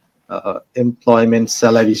এমপ্লয়মেন্ট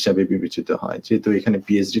স্যালারি হিসাবে বিবেচিত হয়, যেহেতু এখানে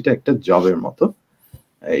পিএইচডিটা একটা জবের মতো।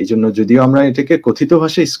 এই জন্য যদিও আমরা এটাকে কথিত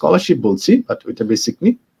ভাষায় স্কলারশিপ বলছি, বাট ওইটা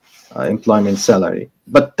বেসিকলি এমপ্লয়মেন্ট স্যালারি,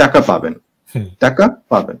 বাট টাকা পাবেন, টাকা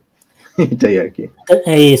পাবেন, এটাই আর কি।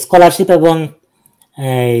 এই স্কলারশিপ এবং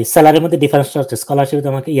এই স্যালারির মধ্যে ডিফারেন্সটা হচ্ছে স্কলারশিপে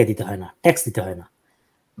তোমাকে দিতে হয় না, ট্যাক্স দিতে হয় না।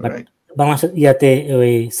 বাট বাংলাদেশের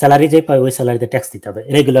ওই স্যালারি যে পায় ওই স্যালারিতে ট্যাক্স দিতে হবে,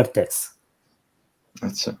 রেগুলার ট্যাক্স।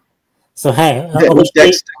 আচ্ছা, সো হ্যাঁ,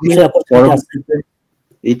 অবশ্যই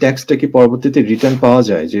এই ট্যাক্সটা কি পরবর্তীতে রিটার্ন পাওয়া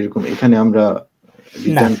যায়, যেরকম এখানে আমরা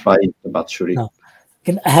রিটার্ন পাই বাৎসরিক?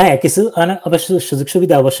 হ্যাঁ, কিছু অবশ্য সুযোগ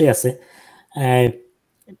সুবিধা অবশ্যই আছে।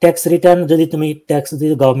 ট্যাক্স রিটার্ন যদি তুমি ট্যাক্স যদি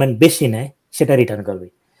গভর্নমেন্ট বেশি নেয় সেটা রিটার্ন করবে।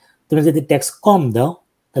 তুমি যদি ট্যাক্স কম দাও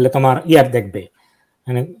তাহলে তোমার দেখবে,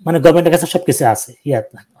 মানে গভর্নমেন্টের কাছে সবকিছু আছে,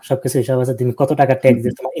 সবকিছু হিসাব আছে, তুমি কত টাকা ট্যাক্স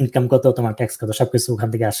দিচ্ছ, তোমার ইনকাম কত, তোমার ট্যাক্স কত, সবকিছু ওখান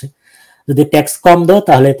থেকে আসে। যদি ট্যাক্স কম দাও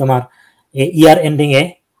তাহলে তোমার ইয়ার এন্ডিং এ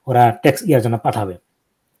ওরা ট্যাক্স জন্য পাঠাবে,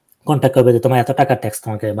 কন্ট্যাক্ট করবে যে তোমার এত টাকা ট্যাক্স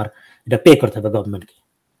তোমাকে এবার এটা পে করতে হবে গভর্নমেন্টকে।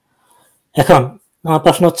 এখন আমার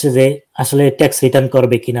প্রশ্ন হচ্ছে যে আসলে ট্যাক্স রিটার্ন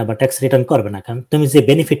করবে কিনা বা ট্যাক্স রিটার্ন করবে না, কারণ তুমি যে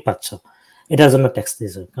বেনিফিট পাচ্ছ এটার জন্য ট্যাক্স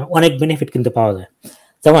দিয়েছো। কারণ অনেক বেনিফিট কিন্তু পাওয়া যায়।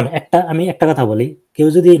 যেমন আমি একটা কথা বলি, কেউ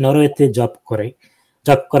যদি নরওয়েতে জব করে,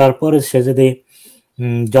 জব করার পরে সে যদি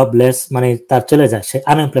জবলেস মানে তার চলে যায়, সে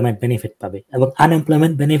আনএমপ্লয়মেন্ট বেনিফিট পাবে, এবং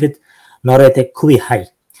আনএমপ্লয়মেন্ট বেনিফিট নরওয়েতে খুবই হাই।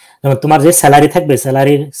 যেমন তোমার যে স্যালারি থাকবে,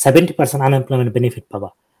 স্যালারির 70% আনএমপ্লয়মেন্ট বেনিফিট পাবা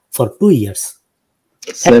ফর 2 ইয়ার্স।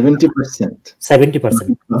 70%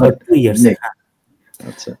 for 2 years.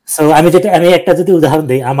 আচ্ছা, সো আমি একটা যদি উদাহরণ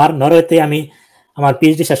দিই, আমার নরওয়েতে আমি আমার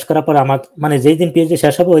পিএইচডি শেষ করার পর আমার মানে যেই দিন পিএইচডি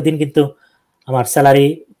শেষ হবে ওই দিন কিন্তু আমার স্যালারি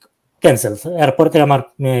ক্যান্সেল। এরপর থেকে আমার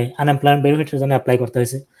আনএমপ্লয়মেন্ট বেনিফিটের জন্য অ্যাপ্লাই করতে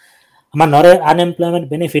হয়েছে। আমার নরওয়ে আনএমপ্লয়মেন্ট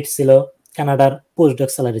বেনিফিট ছিল কানাডার পোস্ট ডক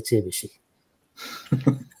স্যালারির চেয়ে বেশি।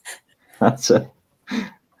 আচ্ছা,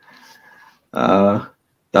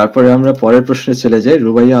 তারপরে আমরা পরের প্রশ্নে চলে যাই।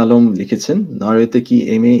 রুবাইয়া আলম লিখেছেন, নরওয়েতে কি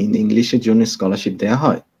এমএ ইন ইংলিশের জন্য স্কলারশিপ দেয়া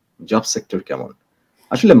হয়? জব সেক্টর কেমন?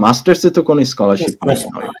 আসলে মাস্টার্সে তো কোনো স্কলারশিপ নেই।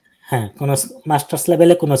 হ্যাঁ, কোনো মাস্টার্স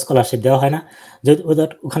লেভেলে কোনো স্কলারশিপ দেওয়া হয় না, যেহেতু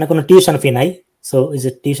ওখানে কোনো টিউশন ফি নাই। So is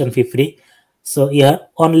a tuition fee free. So you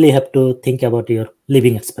only have to think about your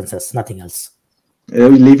living expenses, nothing else.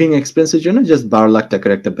 ওই লিভিং এক্সপেন্সের জন্য জাস্ট 12 লাখ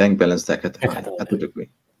টাকার একটা ব্যাংক ব্যালেন্স দেখাতে হয়, এতটুকুই।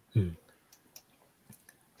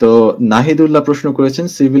 তো নাহিদুল্লাহ প্রশ্ন করেছেন,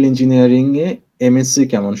 সিভিল ইঞ্জিনিয়ারিং এ এমএসসি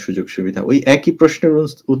কেমন সুযোগ সুবিধা? ওই একই প্রশ্নের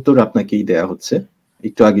উত্তর আপনাকেই দেয়া হচ্ছে,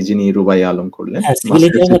 একটু আগে যিনি রুবাইয়া আলম করলেন। সিভিল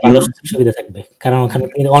ইঞ্জিনিয়ারিং এ ভালো সুযোগ সুবিধা থাকবে, কারণ ওখানে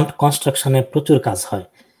কনস্ট্রাকশনে প্রচুর কাজ হয়।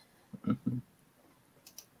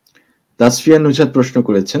 তাসফিয়া নুজাত প্রশ্ন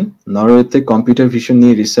করেছেন, নরওয়েতে কম্পিউটার ভিশন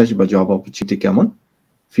নিয়ে রিসার্চ বা জব অপরচুনিটি কেমন?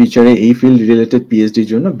 ফিউচারে এই ফিল্ড রিলেটেড পিএইচডির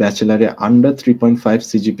জন্য ব্যাচেলরে আন্ডার 3.5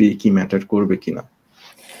 সিজিপিএ কি ম্যাটার করবে কিনা?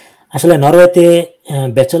 আসলে নরওয়েতে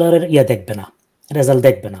ব্যাচেলরের দেখবে না, রেজাল্ট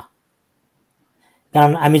দেখবে না।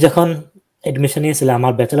 কারণ আমি যখন এডমিশন নিয়েছিলাম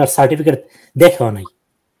আমার ব্যাচেলর সার্টিফিকেট দেখেও নাই,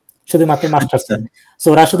 শুধুমাত্র মাস্টার্স। সো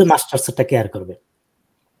ওরা শুধু মাস্টার্সটা কেয়ার করবে।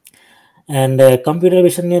 এন্ড কম্পিউটার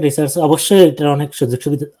ভিশন নিয়ে রিসার্চ অবশ্যই এটার অনেক সুযোগ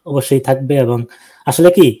সুবিধা অবশ্যই থাকবে। এবং আসলে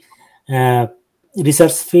কি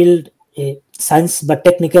রিসার্চ ফিল্ড সায়েন্স বা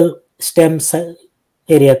টেকনিক্যাল স্টেম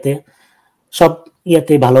এরিয়াতে সব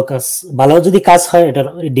ভালো যদি কাজ হয় এটার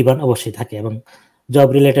ডিমান্ড অবশ্যই থাকে, এবং জব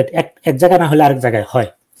রিলেটেড এক জায়গায় না হলে আরেক জায়গায় হয়,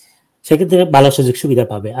 সেক্ষেত্রে ভালো সুযোগ সুবিধা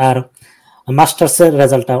পাবে। আর মাস্টার্সের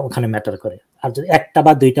রেজাল্টটা ওখানে ম্যাটার করে। আর যদি একটা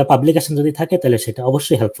বা দুইটা পাবলিকেশন যদি থাকে তাহলে সেটা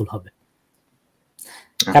অবশ্যই হেল্পফুল হবে।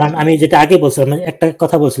 কারণ আমি যেটা আগে বলছিলাম, একটা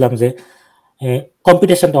কথা বলছিলাম যে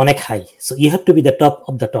কম্পিটিশনটা অনেক high, so you have to B the top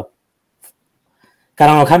of the top.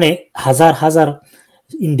 কারণ ওখানে হাজার হাজার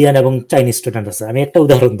ইন্ডিয়ান এবং চাইনিজ স্টুডেন্ট আছে। আমি একটা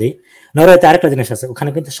উদাহরণ দিই, নরওয়েতে আরেকটা জিনিস আছে, ওখানে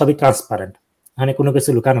কিন্তু সবই ট্রান্সপারেন্ট, ওখানে কোনো কিছু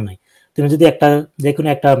লুকানো নাই। তুমি যদি যে কোনো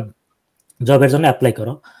একটা জবের জন্য অ্যাপ্লাই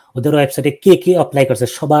করো, ওদের ওয়েবসাইটে কে কে অ্যাপ্লাই করছে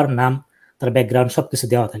সবার নাম, তার ব্যাকগ্রাউন্ড সবকিছু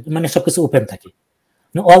দেওয়া থাকে, মানে সবকিছু ওপেন থাকে,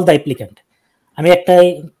 অল দ্য অ্যাপ্লিক্যান্ট। আমি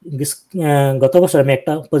গত বছর আমি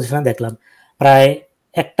একটা পজিশনে দেখলাম, প্রায়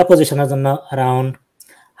একটা পজিশনের জন্য অ্যারাউন্ড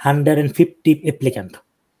 150 অ্যাপ্লিক্যান্ট,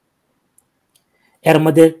 এর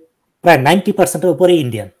মধ্যে প্রায় 90% উপরে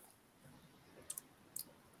ইন্ডিয়ান।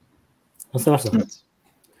 বুঝতে পারছো?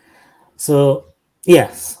 সো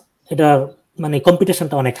ইয়াস, এটা মানে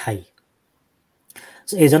কম্পিটিশনটা অনেক হাই।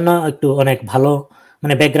 এই জন্য একটু অনেক ভালো,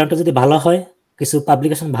 মানে ব্যাকগ্রাউন্ডটা যদি ভালো হয়, কিছু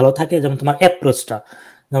পাবলিকেশন ভালো থাকে, যেমন তোমার অ্যাপ্রোচটা,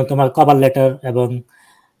 যেমন তোমার কভার লেটার এবং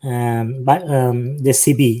যে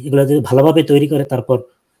সিবি, এগুলো যদি ভালোভাবে তৈরি করে তারপর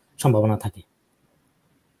সম্ভাবনা থাকে।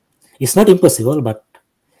 It's not impossible, but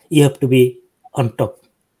you have to B on top.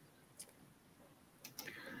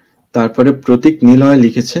 তারপরে প্রতীক নিলয়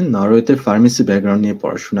লিখেছেন নরওয়েতে ফার্মেসি ব্যাকগ্রাউন্ড নিয়ে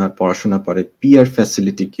পড়াশোনা পরে পিআর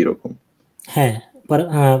ফ্যাসিলিটি কিরকম? হ্যাঁ,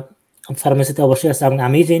 ফার্মেসিতে অবশ্যই আছে।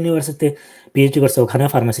 আমি যে ইউনিভার্সিটিতে পিএইচডি করছি ওখানেও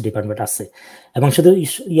ফার্মেসি ডিপার্টমেন্ট আছে। এবং শুধু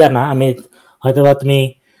ইয়া না, আমি হয়তোবা তুমি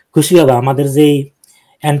খুশি হবে, আমাদের যেই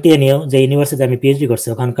অ্যান্টিনিও যে ইউনিভার্সিটিতে আমি পিএইচডি করছি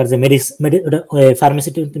ওখানকার যে ফার্মেসি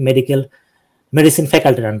মেডিসিন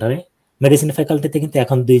ফ্যাকাল্টির আন্ডারে, মেডিসিন ফ্যাকাল্টিতে কিন্তু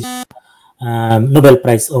এখন 2 নোবেল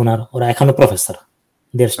প্রাইজ ওনার, ওরা এখনো প্রফেসর,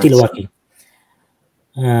 দে আর স্টিল ওয়ার্কিং।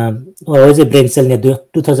 ওই যে ব্রেন সেল নিয়ে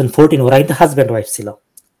 2014 ওরা কিন্তু হাজব্যান্ড ওয়াইফ ছিল,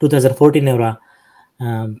 2014 ওরা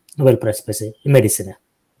নোবেল প্রাইজ পেয়েছে মেডিসিনে।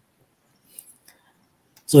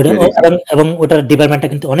 এবং ওটার ডিপার্টমেন্টটা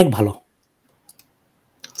কিন্তু অনেক ভালো।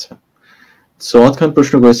 আচ্ছা, সওয়াদ খান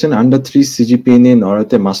প্রশ্ন করেছেন আন্ডার 3 সিজিপিএ নিয়ে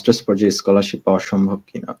নরওয়েতে মাস্টার্স পর্যায়ে স্কলারশিপ পাওয়া সম্ভব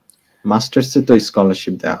কিনা? মাস্টার্সে তো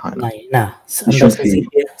স্কলারশিপ দেওয়া হয় না। না,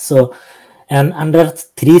 সো আন্ডার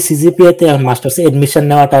 3 সিজিপিএ তে মাস্টার্সে এডমিশন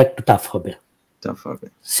নেওয়াটা একটু টাফ হবে।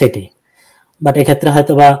 সেটাই। বাট এক্ষেত্রে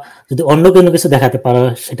হয়তো বা যদি অন্য কোনো কিছু দেখাতে পারো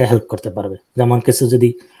সেটা হেল্প করতে পারবে। যেমন কিছু যদি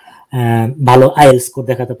ভালো আইএলটিএস স্কোর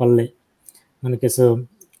দেখাতে পারলে, মানে কিছু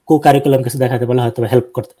কো কারিকুলাম কিছু দেখাতে পারলে হয়তো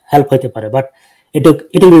হেল্প হতে পারে। But it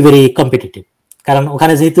will be very competitive, কারণ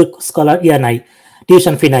ওখানে যেহেতু স্কলার নাই,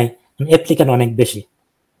 টিউশন ফি নাই, অ্যাপ্লিক্যান্ট অনেক বেশি।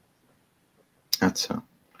 আচ্ছা,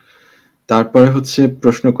 তারপরে হচ্ছে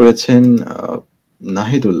প্রশ্ন করেছেন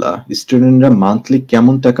নাহিদুল্লাহ, স্টুডেন্টরা মান্থলি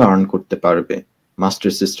কেমন টাকা আর্ন করতে পারবে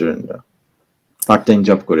মাস্টার্স স্টুডেন্টরা পার্ট টাইম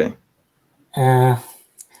জব করে?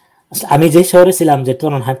 আমি যে শহরে ছিলাম, যে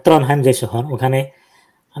ট্রনহাইম যে শহর, ওখানে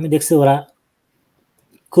আমি দেখছি ওরা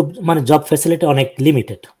খুব মানে জব ফ্যাসিলিটি অনেক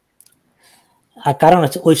লিমিটেড। আর কারণ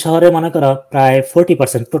হচ্ছে ওই শহরে মনে করো প্রায়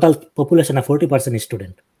 40% টোটাল পপুলেশনে 40%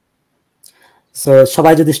 স্টুডেন্ট। সো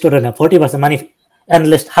সবাই যদি স্টুডেন্ট হয় 40%, মানে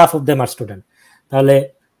at least half of them are student, তাহলে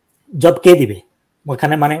জব কে দিবে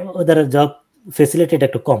ওখানে? মানে ওদের জব ফেসিলিটিটা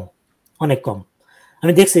একটু কম, অনেক কম।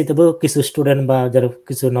 আমি দেখছি তবু কিছু স্টুডেন্ট বা যারা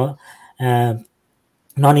কিছু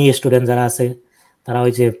নন স্টুডেন্ট যারা আছে, তারা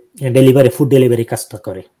ওই যে ফুড ডেলিভারি কাজটা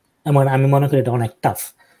করে। এমন আমি মনে করি এটা অনেক টাফ।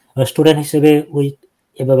 স্টুডেন্ট হিসেবে ওই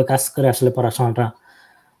এভাবে কাজ করে আসলে পড়াশোনাটা,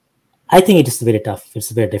 I think it is very tough, it's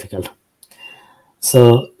very difficult. So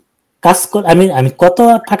কাজ আমি কত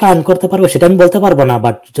টাকা আর্ন করতে পারবো সেটা আমি বলতে পারবো না,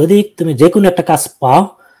 বাট যদি তুমি যে কোনো একটা কাজ পাও,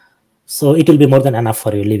 so it will be more than enough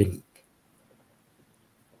for your living.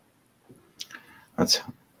 আচ্ছা,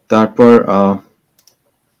 তারপর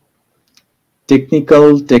টেকনিক্যাল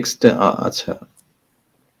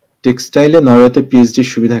টেক্সটাইলে নরওয়েতে পিএইচডি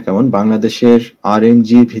সুবিধা কেমন? বাংলাদেশের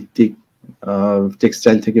আরএমজি ভিত্তিক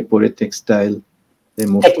টেক্সটাইল থেকে পড়ে টেক্সটাইল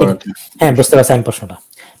হ্যাঁ, বুঝতে পারছি আমি প্রশ্নটা।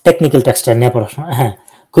 টেকনিক্যাল টেক্সটাইল নিয়ে পড়াশোনা, হ্যাঁ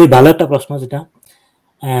খুবই ভালো একটা প্রশ্ন। যেটা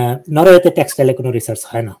নরওয়েতে টেক্সটাইলে কোনো রিসার্চ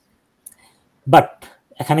হয় না, বাট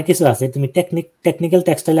এখানে কিছু আছে। তুমি টেকনিক্যাল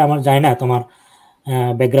টেক্সটাইলে আমার জানি না তোমার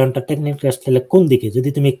ব্যাকগ্রাউন্ডটা টেকনিক্যাল টেক্সটাইলে কোন দিকে। যদি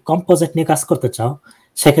তুমি কম্পোজিট নিয়ে কাজ করতে চাও,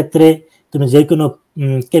 সেক্ষেত্রে তুমি যে কোনো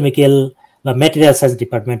কেমিক্যাল বা ম্যাটেরিয়াল সায়েন্স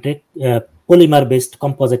ডিপার্টমেন্টে পলিমার বেসড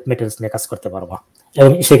কম্পোজিট মেটেরিয়ালস নিয়ে কাজ করতে পারবা।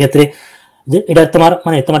 এবং সেক্ষেত্রে এটা তোমার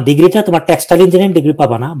মানে তোমার ডিগ্রিটা তোমার টেক্সটাইল ইঞ্জিনিয়ারিং ডিগ্রি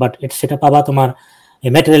পাবা না, বাট সেটা পাবা তোমার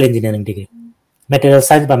material engineering degree, material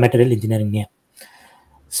science বা ম্যাটেরিয়াল ইঞ্জিনিয়ারিং নিয়ে।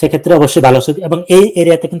 সেক্ষেত্রে অবশ্যই ভালো সুযোগ, এবং এই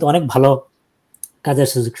এরিয়াতে কিন্তু অনেক ভালো কাজের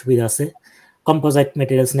সুযোগ সুবিধা আছে কম্পোজিট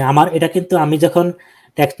মেটেরিয়ালস নিয়ে। আমার এটা কিন্তু আমি যখন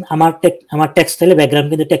আমার টেক্সটাইলের ব্যাকগ্রাউন্ড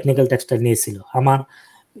কিন্তু টেকনিক্যাল টেক্সটাইল নিয়েছিল। আমার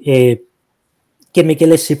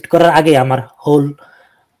কেমিক্যালে শিফট করার আগে আমার হোল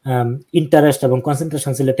ইন্টারেস্ট এবং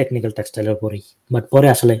কনসেন্ট্রেশন ছিল টেকনিক্যাল টেক্সটাইলের উপরেই, বাট পরে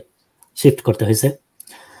আসলে শিফট করতে হয়েছে।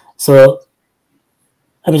 সো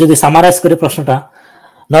আমি যদি সামারাইজ করি প্রশ্নটা,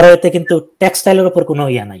 নরওয়েতে কিন্তু টেক্সটাইলের উপর কোনো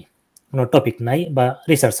নাই, কোনো টপিক নাই বা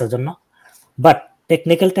রিসার্চের জন্য। বাট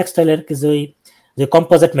টেকনিক্যাল টেক্সটাইলের কিছু যে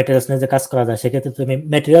কম্পোজিট মেটেরিয়ালস নিয়ে যে কাজ করা যায়, সেক্ষেত্রে তুমি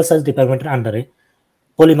ম্যাটেরিয়াল সায়েন্স ডিপার্টমেন্টের আন্ডারে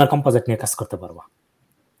পলিমার কম্পোজিট নিয়ে কাজ করতে পারবা।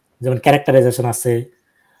 যেমন ক্যারেক্টারাইজেশন আছে,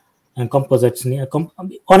 কম্পোজিট নিয়ে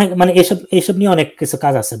অনেক, মানে এইসব নিয়ে অনেক কিছু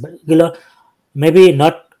কাজ আছে। এগুলো maybe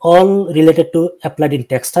not all related to applied in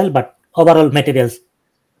textile, but overall materials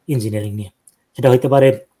engineering নিয়ে। সেটা হতে পারে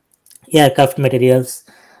এয়ারক্রাফট ম্যাটেরিয়ালস,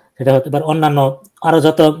 সেটা হতে পারে অন্যান্য আরো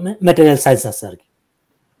যত ম্যাটেরিয়াল সায়েন্স আছে আর কি।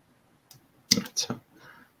 আচ্ছা,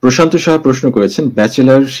 প্রশান্ত সাহা প্রশ্ন করেছেন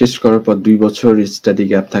ব্যাচেলর শেষ করার পর 2 বছর স্টাডি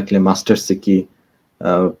গ্যাপ থাকলে মাস্টার্সে কি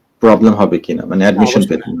প্রবলেম হবে কিনা, মানে অ্যাডমিশন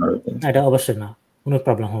পেতে? এটা অবশ্যই না, কোনো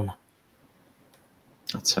প্রবলেম হবে না।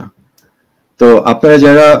 আচ্ছা, তো আপনারা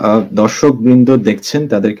যারা দর্শক বৃন্দ দেখছেন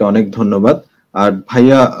তাদেরকে অনেক ধন্যবাদ। আর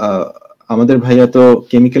ভাইয়া, আমাদের ভাইয়া তো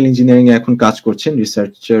কেমিক্যাল ইঞ্জিনিয়ারিং এ এখন কাজ করছেন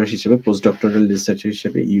রিসার্চার হিসেবে, পোস্ট ডক্টরাল রিসার্চার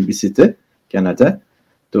হিসেবে ইউবিসি তে, কানাডায়।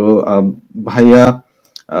 তো ভাইয়া,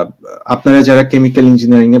 আপনারা যারা কেমিক্যাল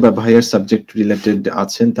ইঞ্জিনিয়ারিং এ বা ভাইয়ার সাবজেক্ট রিলেটেড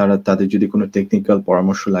আছেন, তাদের যদি কোনো টেকনিক্যাল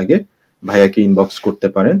পরামর্শ লাগে ভাইয়াকে ইনবক্স করতে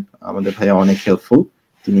পারেন। আমাদের ভাইয়া অনেক হেল্পফুল,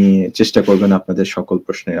 তিনি চেষ্টা করবেন আপনাদের সকল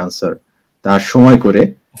প্রশ্নের আনসার তার সময় করে,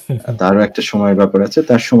 তারও একটা সময়ের ব্যাপার আছে,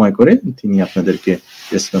 তার সময় করে তিনি আপনাদেরকে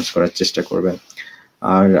রেসপন্স করার চেষ্টা করবেন।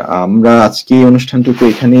 আর আমরা আজকে এই অনুষ্ঠানটুকু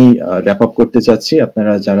এখানেই র্যাপ আপ করতে চাচ্ছি।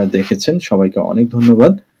 আপনারা যারা দেখেছেন সবাইকে অনেক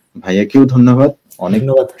ধন্যবাদ, ভাইয়াকেও ধন্যবাদ, অনেক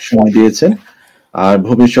সময় দিয়েছেন। আর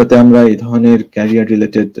ভবিষ্যতে আমরা এই ধরনের ক্যারিয়ার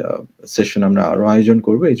রিলেটেড সেশন আমরা আরো আয়োজন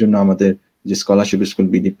করব। এই জন্য আমাদের যে স্কলারশিপ স্কুল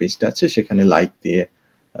বিডি পেজটা আছে সেখানে লাইক দিয়ে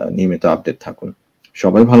নিয়মিত আপডেট থাকুন।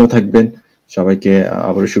 সবাই ভালো থাকবেন, সবাইকে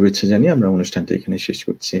আবারও শুভেচ্ছা জানিয়ে আমরা অনুষ্ঠানটা এখানে শেষ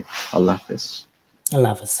করছি। আল্লাহ হাফেজ।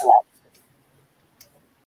 আল্লাহ হাফেজ।